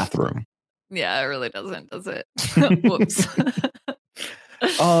the bathroom. Yeah, it really doesn't, does it? Whoops.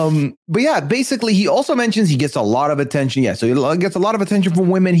 But yeah, basically he also mentions he gets a lot of attention. Yeah, so he gets a lot of attention from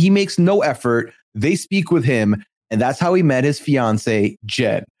women. He makes no effort. They speak with him, and that's how he met his fiance,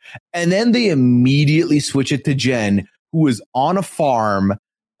 Jen. And then they immediately switch it to Jen, who is on a farm,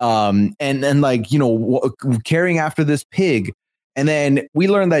 and like, caring after this pig. And then we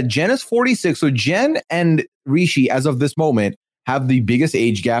learn that Jen is 46. So Jen and Rishi, as of this moment, have the biggest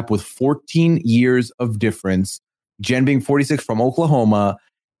age gap with 14 years of difference. Jen being 46 from Oklahoma.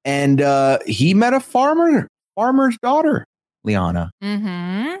 And he met a farmer's daughter, Liana.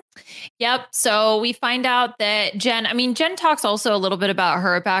 Mm-hmm. Yep. So we find out that Jen talks also a little bit about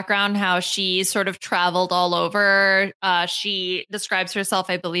her background, how she sort of traveled all over. She describes herself,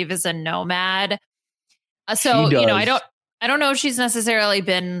 I believe, as a nomad. I don't know if she's necessarily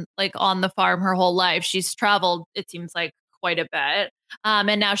been like on the farm her whole life. She's traveled, it seems like, quite a bit.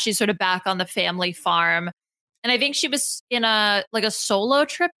 And now she's sort of back on the family farm. And I think she was in a solo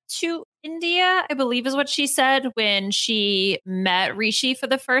trip to India, I believe is what she said when she met Rishi for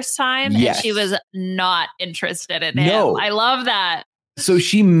the first time. Yes. And she was not interested in him. I love that. So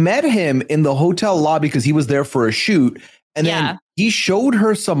she met him in the hotel lobby because he was there for a shoot. And then he showed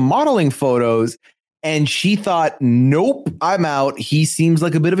her some modeling photos and she thought, nope, I'm out. He seems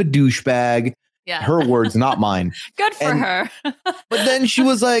like a bit of a douchebag. Yeah. Her words, not mine. Good for her. But then she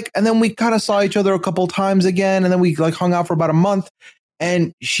was like, and then we kind of saw each other a couple times again. And then we like hung out for about a month.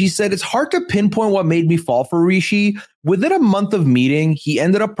 And she said, it's hard to pinpoint what made me fall for Rishi. Within a month of meeting, he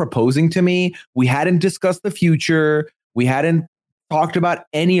ended up proposing to me. We hadn't discussed the future. We hadn't talked about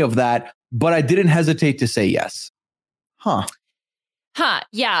any of that, but I didn't hesitate to say yes. Huh.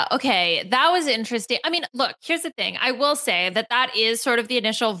 Yeah. Okay. That was interesting. I mean, look, here's the thing. I will say that is sort of the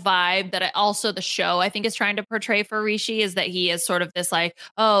initial vibe that also the show, I think, is trying to portray for Rishi, is that he is sort of this like,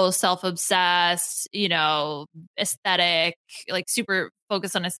 self-obsessed, aesthetic, like super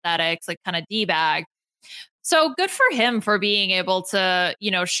focused on aesthetics, like kind of D-bag. So good for him for being able to,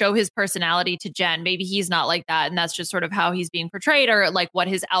 show his personality to Jen. Maybe he's not like that, and that's just sort of how he's being portrayed, or like what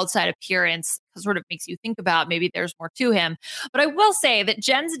his outside appearance sort of makes you think about. Maybe there's more to him. But I will say that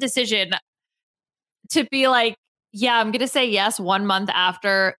Jen's decision to be like, yeah, I'm going to say yes 1 month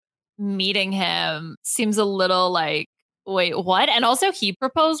after meeting him seems a little like, wait, what? And also he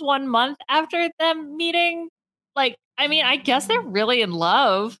proposed 1 month after them meeting. Like, I mean, I guess they're really in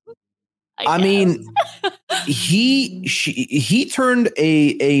love. I mean, he turned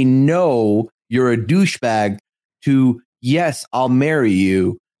a no, you're a douchebag, to yes, I'll marry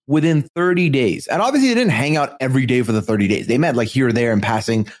you within 30 days. And obviously they didn't hang out every day for the 30 days. They met like here or there in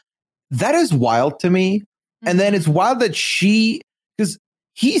passing. That is wild to me. Mm-hmm. And then it's wild that because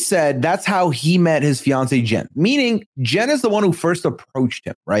he said that's how he met his fiance, Jen, meaning Jen is the one who first approached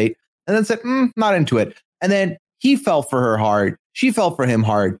him, right? And then said, not into it. And then he fell for her hard. She fell for him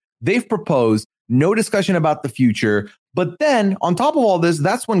hard. They've proposed, no discussion about the future. But then on top of all this,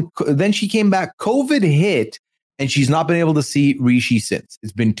 that's when then she came back, COVID hit, and she's not been able to see Rishi since.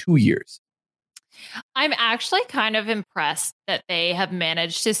 It's been 2 years. I'm actually kind of impressed that they have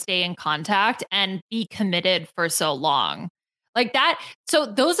managed to stay in contact and be committed for so long. Like that. So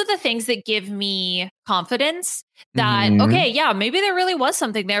those are the things that give me confidence that, okay, yeah, maybe there really was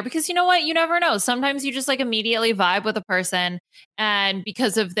something there, because you know what? You never know. Sometimes you just like immediately vibe with a person, and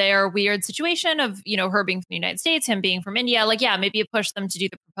because of their weird situation of, her being from the United States, him being from India, like, yeah, maybe it pushed them to do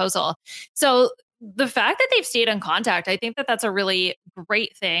the proposal. So the fact that they've stayed in contact, I think that that's a really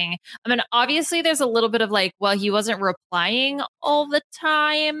great thing. I mean, obviously there's a little bit of like, well, he wasn't replying all the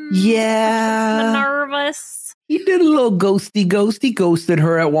time. Yeah. I'm nervous. He did a little ghosty ghost. He ghosted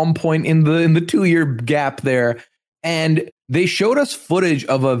her at one point in the 2 year gap there. And they showed us footage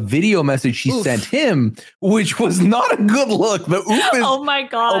of a video message she sent him, which was not a good look. The oof is oh my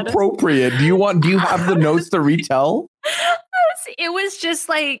God. appropriate. Do you have the notes to retell? It was just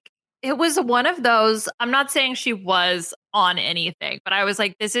like, it was one of those, I'm not saying she was on anything, but I was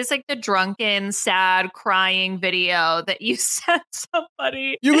like, this is like the drunken, sad, crying video that you sent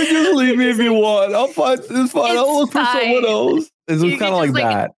somebody. You can just leave me if you want. I'll find, it's fine. I'll look for someone else. It was kind of like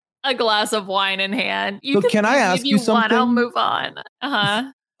that. A glass of wine in hand. So can I ask you something? I'll move on.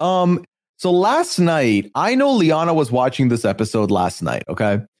 So last night, I know Liana was watching this episode last night,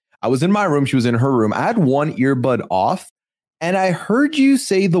 okay? I was in my room. She was in her room. I had one earbud off, and I heard you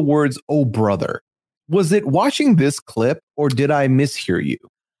say the words, "Oh, brother." Was it watching this clip, or did I mishear you?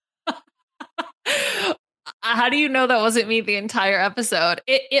 How do you know that wasn't me the entire episode?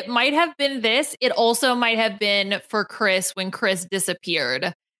 It might have been this. It also might have been for Chris when Chris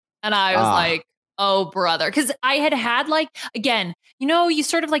disappeared. And I was like, oh, brother. Because I had like, again, you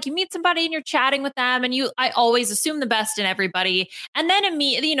sort of like, you meet somebody and you're chatting with them, and I always assume the best in everybody. And then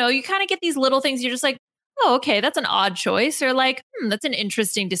you kind of get these little things. You're just like, oh, okay, that's an odd choice. Or like, that's an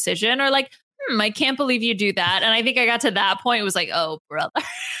interesting decision. Or like, I can't believe you do that. And I think I got to that point. It was like, oh, brother.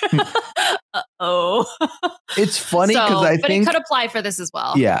 Uh-oh. It's funny because but it could apply for this as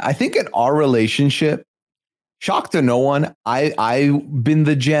well. Yeah, I think in our relationship, shock to no one, I've been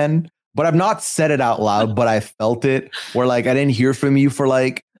the Jen, but I've not said it out loud, but I felt it, where like I didn't hear from you for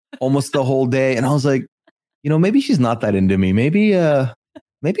like almost the whole day. And I was like, maybe she's not that into me. Maybe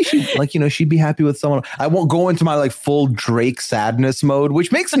she like, she'd be happy with someone. I won't go into my like full Drake sadness mode,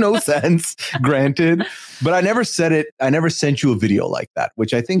 which makes no sense, granted, but I never said it. I never sent you a video like that,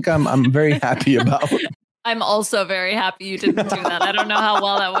 which I think I'm very happy about. I'm also very happy you didn't do that. I don't know how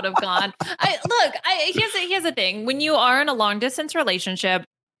well that would have gone. Here's the thing. When you are in a long distance relationship,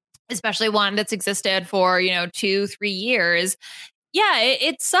 especially one that's existed for, 2-3 years, yeah,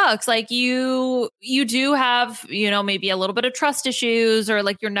 it sucks. Like you do have, maybe a little bit of trust issues, or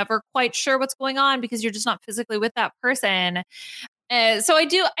like you're never quite sure what's going on because you're just not physically with that person. So I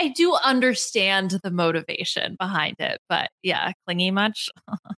do understand the motivation behind it, but yeah, clingy much.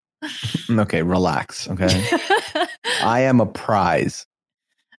 Okay, relax. Okay. I am a prize.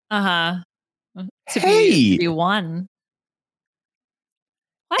 To be won.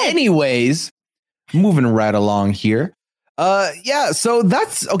 What? Anyways, moving right along here. So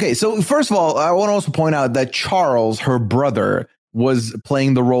that's okay. So first of all, I want to also point out that Charles, her brother, was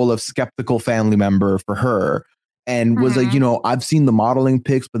playing the role of skeptical family member for her, and was like, I've seen the modeling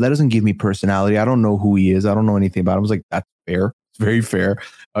pics, but that doesn't give me personality. I don't know who he is. I don't know anything about him. I was like, that's fair. It's very fair.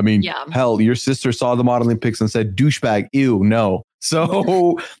 I mean, hell, your sister saw the modeling pics and said, douchebag, ew, no.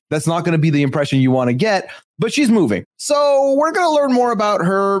 So that's not going to be the impression you want to get, but she's moving. So we're going to learn more about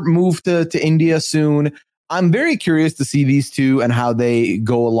her move to India soon. I'm very curious to see these two and how they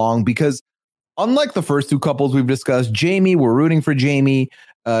go along, because unlike the first two couples we've discussed, Jamie, we're rooting for Jamie.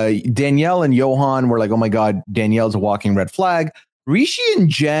 Danielle and Johan, we're like, oh my God, Danielle's a walking red flag. Rishi and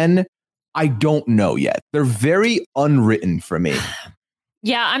Jen, I don't know yet. They're very unwritten for me.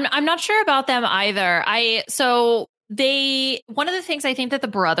 Yeah, I'm not sure about them either. One of the things I think that the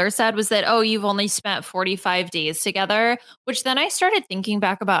brother said was that, oh, you've only spent 45 days together, which then I started thinking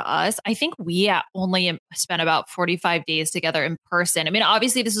back about us. I think we only spent about 45 days together in person. I mean,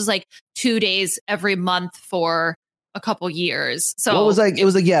 obviously this was like 2 days every month for a couple years. So it was like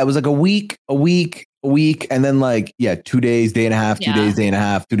a week, and then 2 days, day and a half, 2 days, day and a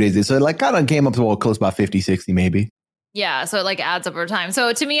half, 2 days. So it kind of came up to close about 50, 60 maybe. Yeah, so it adds up over time.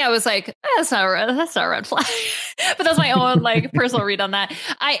 So to me, I was like, that's not a red flag. But that's my own personal read on that.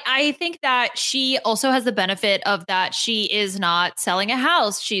 I think that she also has the benefit of that she is not selling a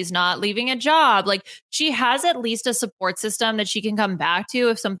house. She's not leaving a job. She has at least a support system that she can come back to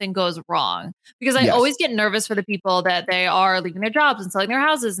if something goes wrong. Because I always get nervous for the people that they are leaving their jobs and selling their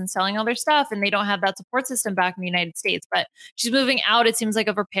houses and selling all their stuff, and they don't have that support system back in the United States. But she's moving out, it seems like,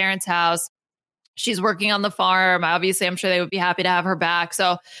 of her parents' house. She's working on the farm. Obviously, I'm sure they would be happy to have her back.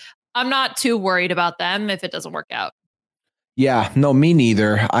 So I'm not too worried about them if it doesn't work out. Yeah, no, me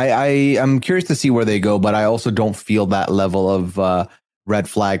neither. I'm curious to see where they go, but I also don't feel that level of red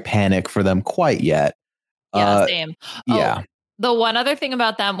flag panic for them quite yet. Yeah, same. Yeah. The one other thing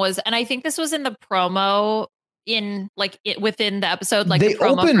about them was, and I think this was in the promo within the episode, they the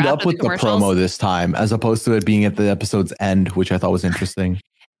promo opened up with the promo this time, as opposed to it being at the episode's end, which I thought was interesting.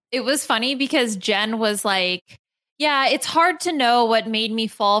 It was funny because Jen was like, yeah, it's hard to know what made me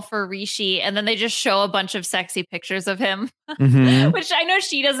fall for Rishi. And then they just show a bunch of sexy pictures of him, which I know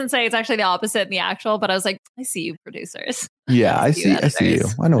she doesn't say. It's actually the opposite in the actual, but I was like, I see you, producers. Yeah, I see you.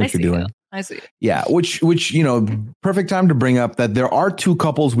 I know what you're doing. I see you. Yeah, which, perfect time to bring up that there are two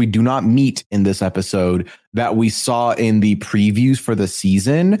couples we do not meet in this episode that we saw in the previews for the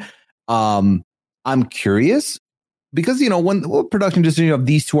season. I'm curious, because, when production decision of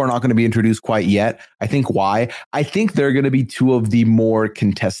these two are not going to be introduced quite yet. I think why. I think they're going to be two of the more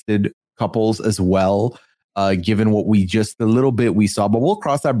contested couples as well, given what the little bit we saw. But we'll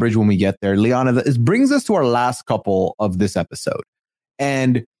cross that bridge when we get there. Liana, this brings us to our last couple of this episode.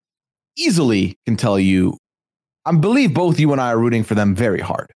 And easily can tell you, I believe both you and I are rooting for them very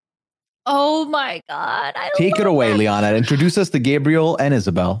hard. Oh my God. Take it away, Liana. Introduce us to Gabriel and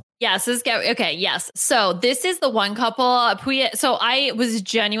Isabel. Yes, okay, yes. So this is the one couple. So I was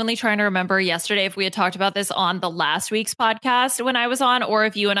genuinely trying to remember yesterday if we had talked about this on the last week's podcast when I was on, or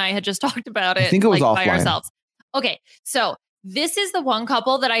if you and I had just talked about it, I think it was by offline. Ourselves. Okay, so this is the one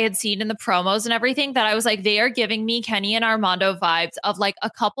couple that I had seen in the promos and everything that I was like, they are giving me Kenny and Armando vibes of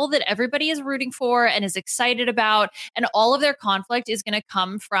a couple that everybody is rooting for and is excited about. And all of their conflict is going to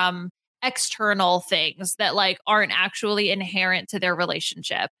come from external things that aren't actually inherent to their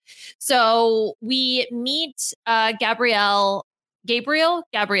relationship. So we meet Gabriel. I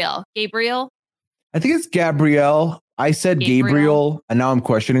think it's Gabrielle. I said Gabriel, and now I'm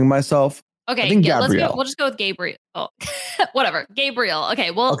questioning myself. Okay, I think Gabriel. We'll just go with Gabriel. Oh, whatever. Gabriel.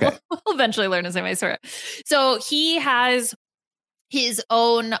 Okay, we'll eventually learn his name, I swear. So he has his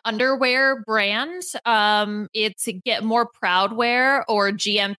own underwear brand. It's Get More Proud Wear, or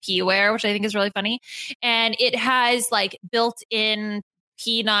GMP Wear, which I think is really funny. And it has built-in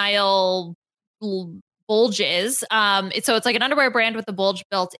penile bulges. So it's an underwear brand with the bulge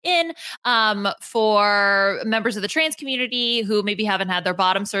built in for members of the trans community who maybe haven't had their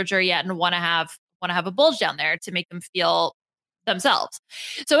bottom surgery yet and want to have a bulge down there to make them feel themselves.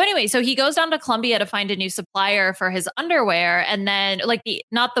 So anyway, so he goes down to Columbia to find a new supplier for his underwear, and then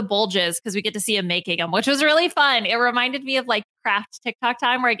not the bulges, because we get to see him making them, which was really fun. It reminded me of craft TikTok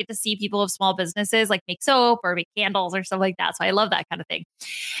time, where I get to see people of small businesses make soap or make candles or stuff like that. So I love that kind of thing.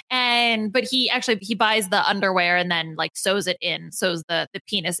 But he buys the underwear and then sews the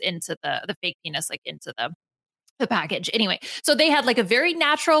penis into the fake penis into the package. Anyway, so they had a very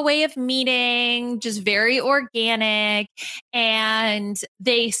natural way of meeting, just very organic, and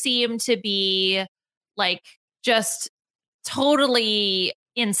they seem to be just totally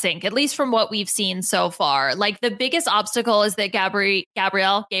in sync, at least from what we've seen so far. The biggest obstacle is that Gabriel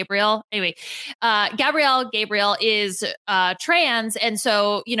is trans, and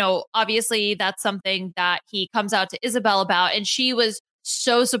so obviously that's something that he comes out to Isabel about, and she was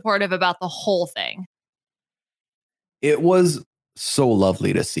so supportive about the whole thing. It was so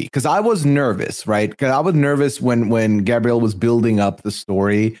lovely to see, because I was nervous, right? Because I was nervous when Gabrielle was building up the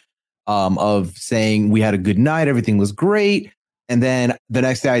story of saying we had a good night, everything was great. And then the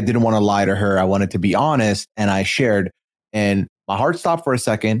next day I didn't want to lie to her. I wanted to be honest. And I shared, and my heart stopped for a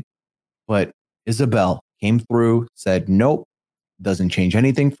second, but Isabel came through, said, nope, doesn't change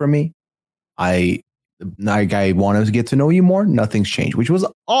anything for me. I want to get to know you more. Nothing's changed, which was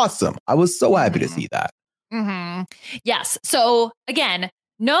awesome. I was so happy to see that. Mm-hmm. Yes. So again,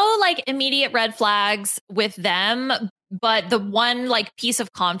 no like immediate red flags with them, but the one like piece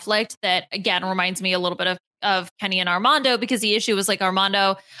of conflict that again reminds me a little bit of Kenny and Armando, because the issue was like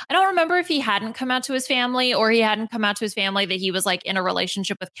Armando, I don't remember if he hadn't come out to his family or he hadn't come out to his family that he was like in a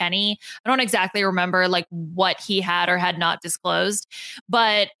relationship with Kenny. I don't exactly remember like what he had or had not disclosed,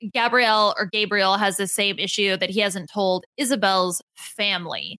 but Gabriel has the same issue that he hasn't told Isabel's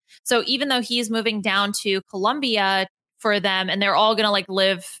family. So even though he's moving down to Colombia for them and they're all going to like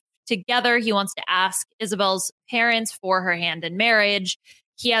live together, he wants to ask Isabel's parents for her hand in marriage.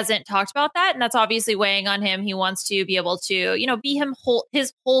 He hasn't talked about that, and that's obviously weighing on him. He wants to be able to, be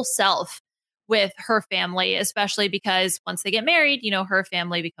his whole self with her family, especially because once they get married, her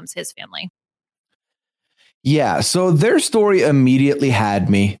family becomes his family. Yeah, so their story immediately had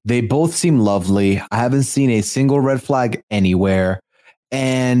me. They both seem lovely. I haven't seen a single red flag anywhere.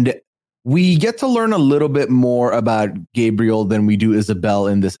 And we get to learn a little bit more about Gabriel than we do Isabel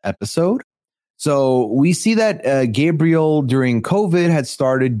in this episode. So we see that Gabriel during COVID had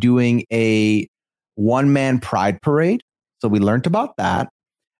started doing a one-man pride parade. So we learned about that,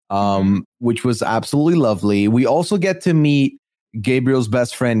 which was absolutely lovely. We also get to meet Gabriel's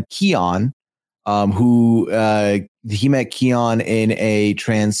best friend, Keon, who he met Keon in a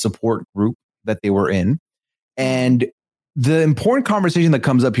trans support group that they were in. And the important conversation that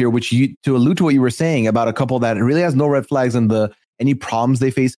comes up here, which to allude to what you were saying about a couple that really has no red flags and any problems they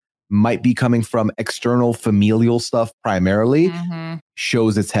face might be coming from external familial stuff primarily,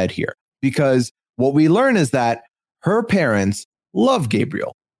 shows its head here. Because what we learn is that her parents love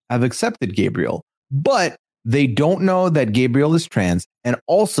Gabriel, have accepted Gabriel, but they don't know that Gabriel is trans. And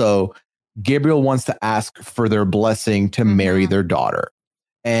also, Gabriel wants to ask for their blessing to marry their daughter.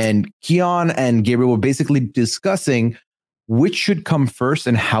 And Keon and Gabriel were basically discussing which should come first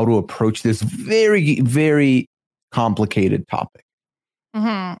and how to approach this very, very complicated topic.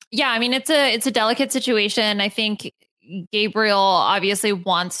 Mm-hmm. Yeah, I mean, it's a delicate situation. I think Gabriel obviously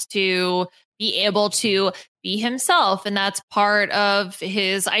wants to be able to be himself, and that's part of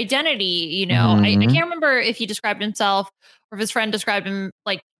his identity. I can't remember if he described himself or if his friend described him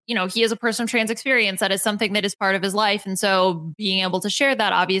like, he is a person of trans experience. That is something that is part of his life. And so being able to share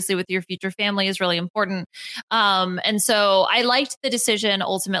that obviously with your future family is really important. And so I liked the decision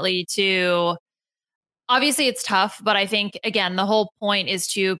ultimately to, obviously it's tough, but I think, again, the whole point is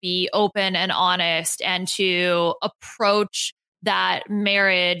to be open and honest and to approach that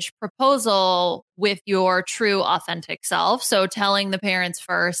marriage proposal with your true, authentic self. So telling the parents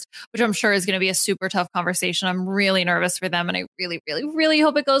first, which I'm sure is going to be a super tough conversation. I'm really nervous for them. And I really, really, really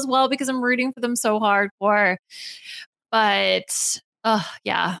hope it goes well because I'm rooting for them so hardcore. But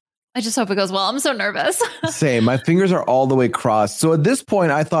yeah, I just hope it goes well. I'm so nervous. Same. My fingers are all the way crossed. So at this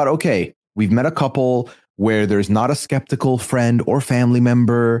point, I thought, okay, we've met a couple where there's not a skeptical friend or family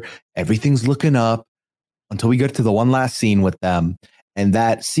member. Everything's looking up until we get to the one last scene with them. And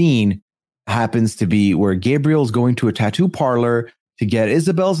that scene happens to be where Gabriel's going to a tattoo parlor to get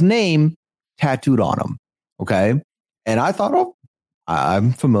Isabel's name tattooed on him. Okay. And I thought, oh,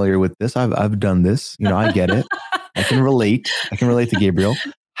 I'm familiar with this. I've done this. I get it. I can relate to Gabriel.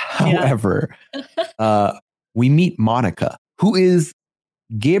 However, we meet Monica, who is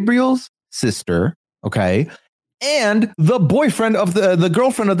Gabriel's sister. Okay. And the boyfriend of the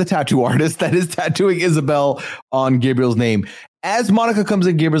girlfriend of the tattoo artist that is tattooing Isabel on Gabriel's name. As Monica comes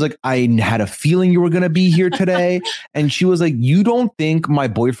in, Gabriel's like, I had a feeling you were going to be here today. And she was like, you don't think my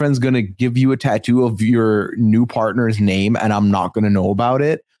boyfriend's going to give you a tattoo of your new partner's name and I'm not going to know about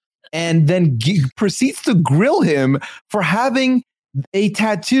it? And then proceeds to grill him for having a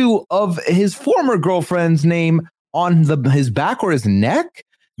tattoo of his former girlfriend's name on his back or his neck.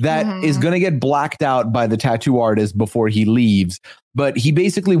 That is going to get blacked out by the tattoo artist before he leaves. But he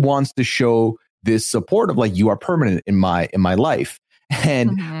basically wants to show this support of like, you are permanent in my life.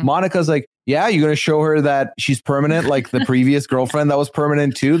 And Monica's like, yeah, you're going to show her that she's permanent like the previous girlfriend that was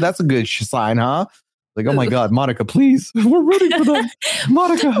permanent too. That's a good sign, huh? Like, oh my God, Monica, please. We're rooting for them.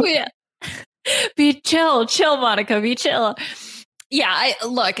 Monica. Be chill, Monica, be chill. Yeah,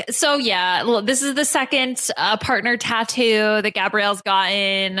 this is the second partner tattoo that Gabriel's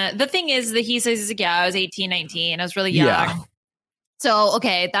gotten. The thing is that he says, I was 18, 19. I was really young. Yeah. So,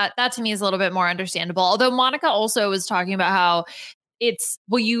 okay, that to me is a little bit more understandable. Although Monica also was talking about how it's,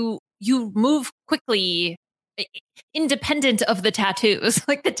 well, you move quickly independent of the tattoos.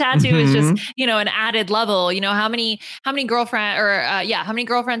 Like the tattoo is just, an added level. How many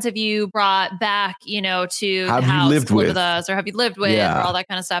girlfriends have you brought back, to the house, lived with us, or have you lived with, or all that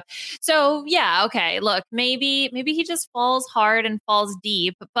kind of stuff. So yeah, okay. Look, maybe he just falls hard and falls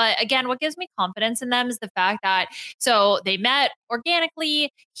deep. But again, what gives me confidence in them is the fact that, so they met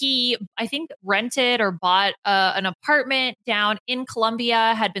organically. He, I think, rented or bought an apartment down in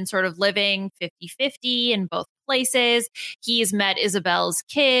Colombia, had been sort of living 50-50 in both places. He's met Isabel's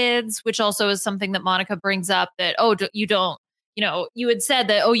kids, which also is something that Monica brings up, that, you had said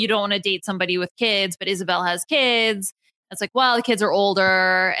that, you don't want to date somebody with kids, but Isabel has kids. It's like, well, the kids are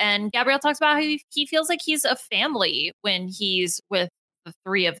older. And Gabrielle talks about how he feels like he's a family when he's with the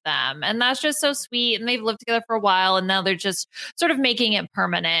three of them. And that's just so sweet. And they've lived together for a while, and now they're just sort of making it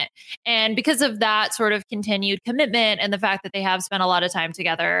permanent. And because of that sort of continued commitment and the fact that they have spent a lot of time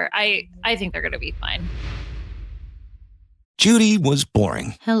together, I think they're going to be fine. Judy was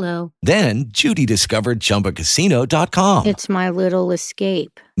boring. Hello. Then Judy discovered ChumbaCasino.com. It's my little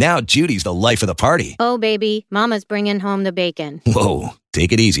escape. Now Judy's the life of the party. Oh, baby, mama's bringing home the bacon. Whoa,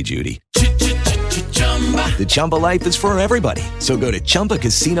 take it easy, Judy. The Chumba life is for everybody. So go to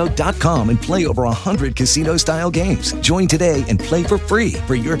ChumbaCasino.com and play over 100 casino-style games. Join today and play for free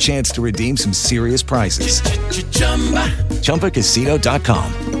for your chance to redeem some serious prizes.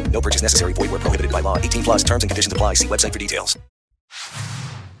 ChumbaCasino.com. No purchase necessary. Void where prohibited by law. 18+ terms and conditions apply. See website for details.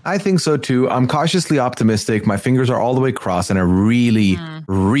 I think so too. I'm cautiously optimistic. My fingers are all the way crossed, and I really,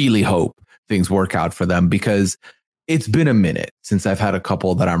 really hope things work out for them, because it's been a minute since I've had a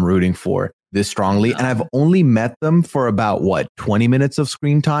couple that I'm rooting for this strongly. And I've only met them for about 20 minutes of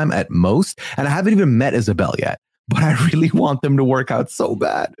screen time at most. And I haven't even met Isabel yet, but I really want them to work out so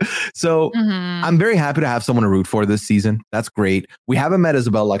bad. So I'm very happy to have someone to root for this season. That's great. We haven't met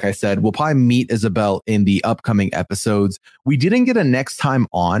Isabel, like I said. We'll probably meet Isabel in the upcoming episodes. We didn't get a next time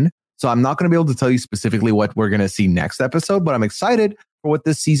on, so I'm not going to be able to tell you specifically what we're going to see next episode, but I'm excited for what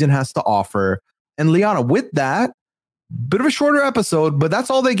this season has to offer. And Liana, with that, bit of a shorter episode, but that's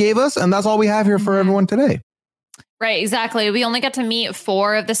all they gave us, and that's all we have here for everyone today. Right, exactly. We only got to meet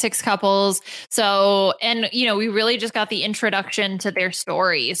 4 of the 6 couples. So, and we really just got the introduction to their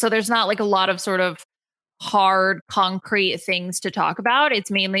story. So there's not like a lot of sort of hard, concrete things to talk about.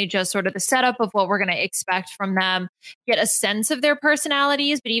 It's mainly just sort of the setup of what we're going to expect from them, get a sense of their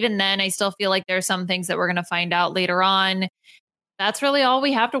personalities. But even then, I still feel like there's some things that we're going to find out later on. That's really all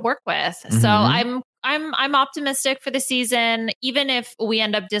we have to work with. So I'm optimistic for the season. Even if we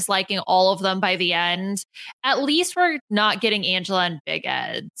end up disliking all of them by the end, at least we're not getting Angela and Big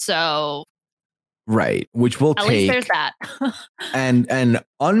Ed. So right, which will at take. least there's that. and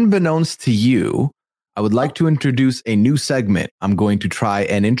unbeknownst to you, I would like to introduce a new segment. I'm going to try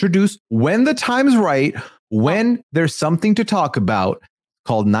and introduce when the time's right, when there's something to talk about,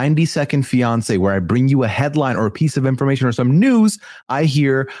 called 90 Second Fiance, where I bring you a headline or a piece of information or some news I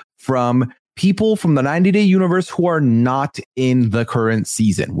hear from people from the 90-day universe who are not in the current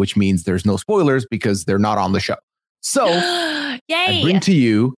season, which means there's no spoilers because they're not on the show. So I bring to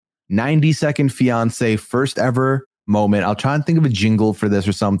you 90 Second Fiance, first ever moment. I'll try and think of a jingle for this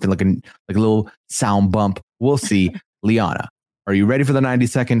or something, like a little sound bump. We'll see. Liana, are you ready for the 90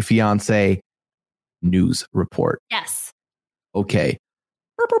 Second Fiance news report? Yes. Okay.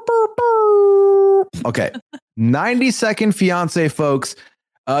 90 Second Fiance, folks.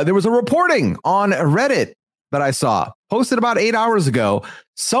 There was a reporting on Reddit that I saw posted about 8 hours ago.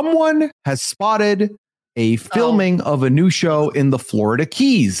 Someone has spotted a filming of a new show in the Florida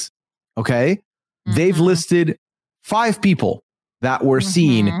Keys. Okay. They've listed 5 people that were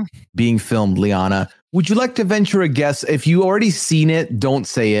seen being filmed. Liana, would you like to venture a guess? If you already seen it, don't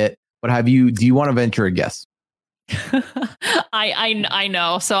say it. But do you want to venture a guess? I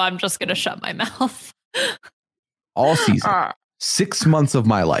know, so I'm just gonna shut my mouth. All season, 6 months of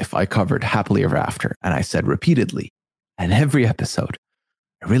my life, I covered Happily Ever After, and I said repeatedly, and every episode,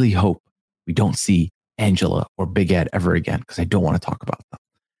 I really hope we don't see Angela or Big Ed ever again, because I don't want to talk about them.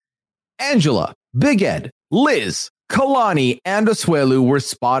 Angela, Big Ed, Liz, Kalani, and Asuelu were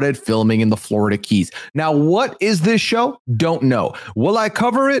spotted filming in the Florida Keys. Now, what is this show? Don't know. Will I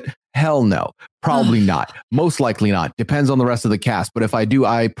cover it? Hell no. Probably not. Most likely not. Depends on the rest of the cast. But if I do,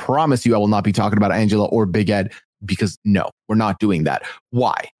 I promise you I will not be talking about Angela or Big Ed, because no, we're not doing that.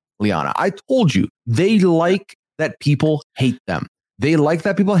 Why, Liana? I told you, they like that people hate them. They like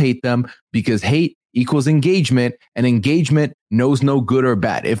that people hate them because hate equals engagement, and engagement knows no good or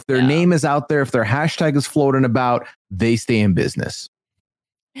bad. If their name is out there, if their hashtag is floating about, they stay in business.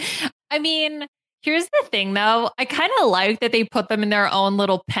 I mean, here's the thing, though. I kind of like that they put them in their own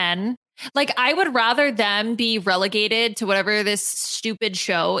little pen. Like, I would rather them be relegated to whatever this stupid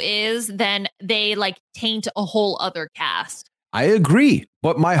show is than they like taint a whole other cast. I agree.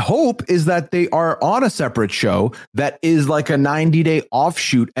 But my hope is that they are on a separate show that is like a 90-day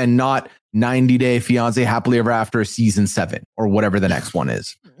offshoot and not 90 Day Fiancé Happily Ever After season 7 or whatever the next one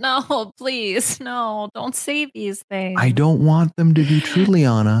is. No, please. No, don't say these things. I don't want them to be true,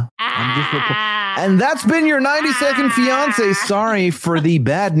 Liana. And that's been your 90-second fiancé. Sorry for the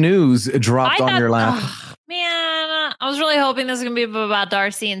bad news dropped on your lap. Man, I was really hoping this was going to be about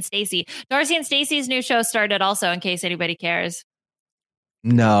Darcy and Stacey. Darcy and Stacey's new show started also, in case anybody cares.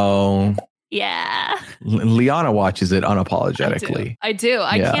 No. Yeah. Liana watches it unapologetically. I do.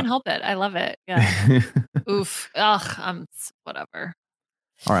 I can't help it. I love it. Yeah. Oof. Ugh. Whatever.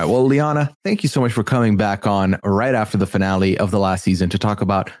 All right. Well, Liana, thank you so much for coming back on right after the finale of the last season to talk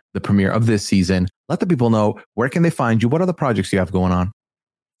about the premiere of this season. Let the people know, where can they find you? What are the projects you have going on?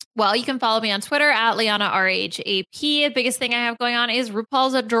 Well, you can follow me on Twitter at LianaRHAP. The biggest thing I have going on is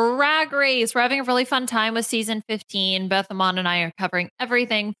RuPaul's Drag Race. We're having a really fun time with season 15. Beth Amon and I are covering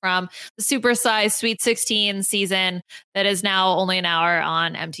everything from the supersized Sweet 16 season that is now only an hour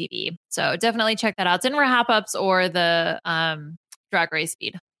on MTV. So definitely check that out. It's in Wrap Ups or the Drag Race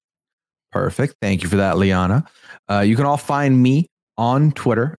feed. Perfect. Thank you for that, Liana. You can all find me on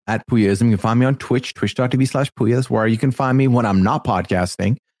Twitter at Puyism. You can find me on Twitch, twitch.tv/Puya. That's where you can find me when I'm not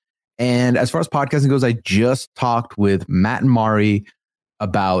podcasting. And as far as podcasting goes, I just talked with Matt and Mari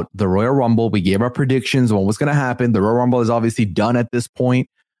about the Royal Rumble. We gave our predictions on what was going to happen. The Royal Rumble is obviously done at this point.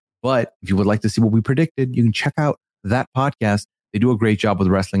 But if you would like to see what we predicted, you can check out that podcast. They do a great job with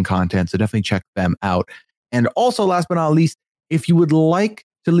wrestling content, so definitely check them out. And also, last but not least, if you would like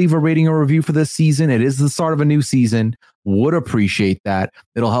to leave a rating or review for this season, it is the start of a new season. Would appreciate that.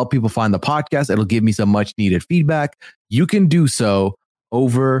 It'll help people find the podcast. It'll give me some much needed feedback. You can do so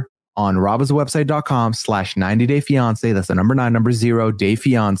over on robhasawebsite.com/90dayfiance. That's the number 9, 0 day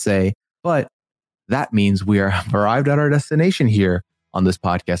fiance. But that means we are arrived at our destination here on this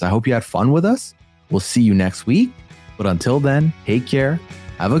podcast. I hope you had fun with us. We'll see you next week. But until then, take care.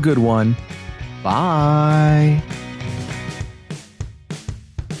 Have a good one. Bye.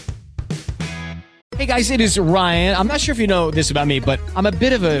 Hey guys, it is Ryan. I'm not sure if you know this about me, but I'm a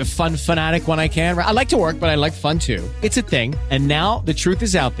bit of a fun fanatic when I can. I like to work, but I like fun too. It's a thing. And now the truth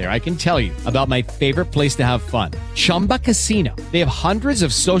is out there. I can tell you about my favorite place to have fun. Chumba Casino. They have hundreds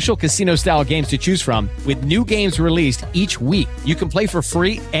of social casino style games to choose from with new games released each week. You can play for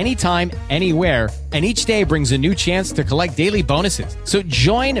free anytime, anywhere. And each day brings a new chance to collect daily bonuses. So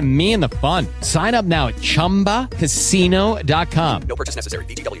join me in the fun. Sign up now at ChumbaCasino.com. No purchase necessary.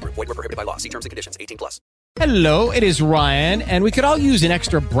 VGW Group. Void where prohibited by law. See terms and conditions. 18+. Hello, it is Ryan, and we could all use an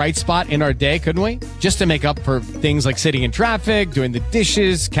extra bright spot in our day, couldn't we? Just to make up for things like sitting in traffic, doing the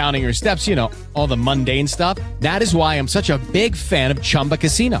dishes, counting your steps, you know, all the mundane stuff. That is why I'm such a big fan of Chumba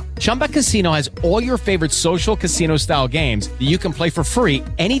Casino. Chumba Casino has all your favorite social casino-style games that you can play for free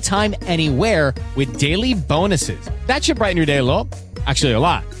anytime, anywhere with daily bonuses. That should brighten your day a little. Actually, a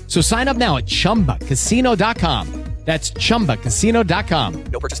lot. So sign up now at ChumbaCasino.com. That's ChumbaCasino.com.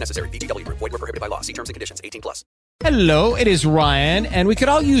 No purchase necessary. VGW Group. Void where prohibited by law. See terms and conditions. 18+. Hello, it is Ryan, and we could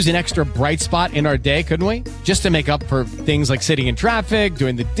all use an extra bright spot in our day, couldn't we? Just to make up for things like sitting in traffic,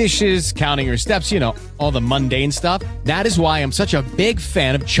 doing the dishes, counting your steps, you know, all the mundane stuff. That is why I'm such a big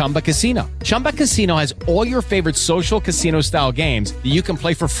fan of Chumba Casino. Chumba Casino has all your favorite social casino-style games that you can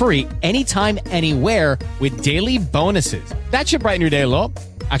play for free anytime, anywhere with daily bonuses. That should brighten your day a little.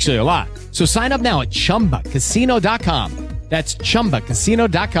 Actually, a lot. So sign up now at ChumbaCasino.com. That's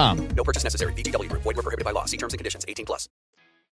ChumbaCasino.com. No purchase necessary. VGW Group. Void where prohibited by law. See terms and conditions. 18+.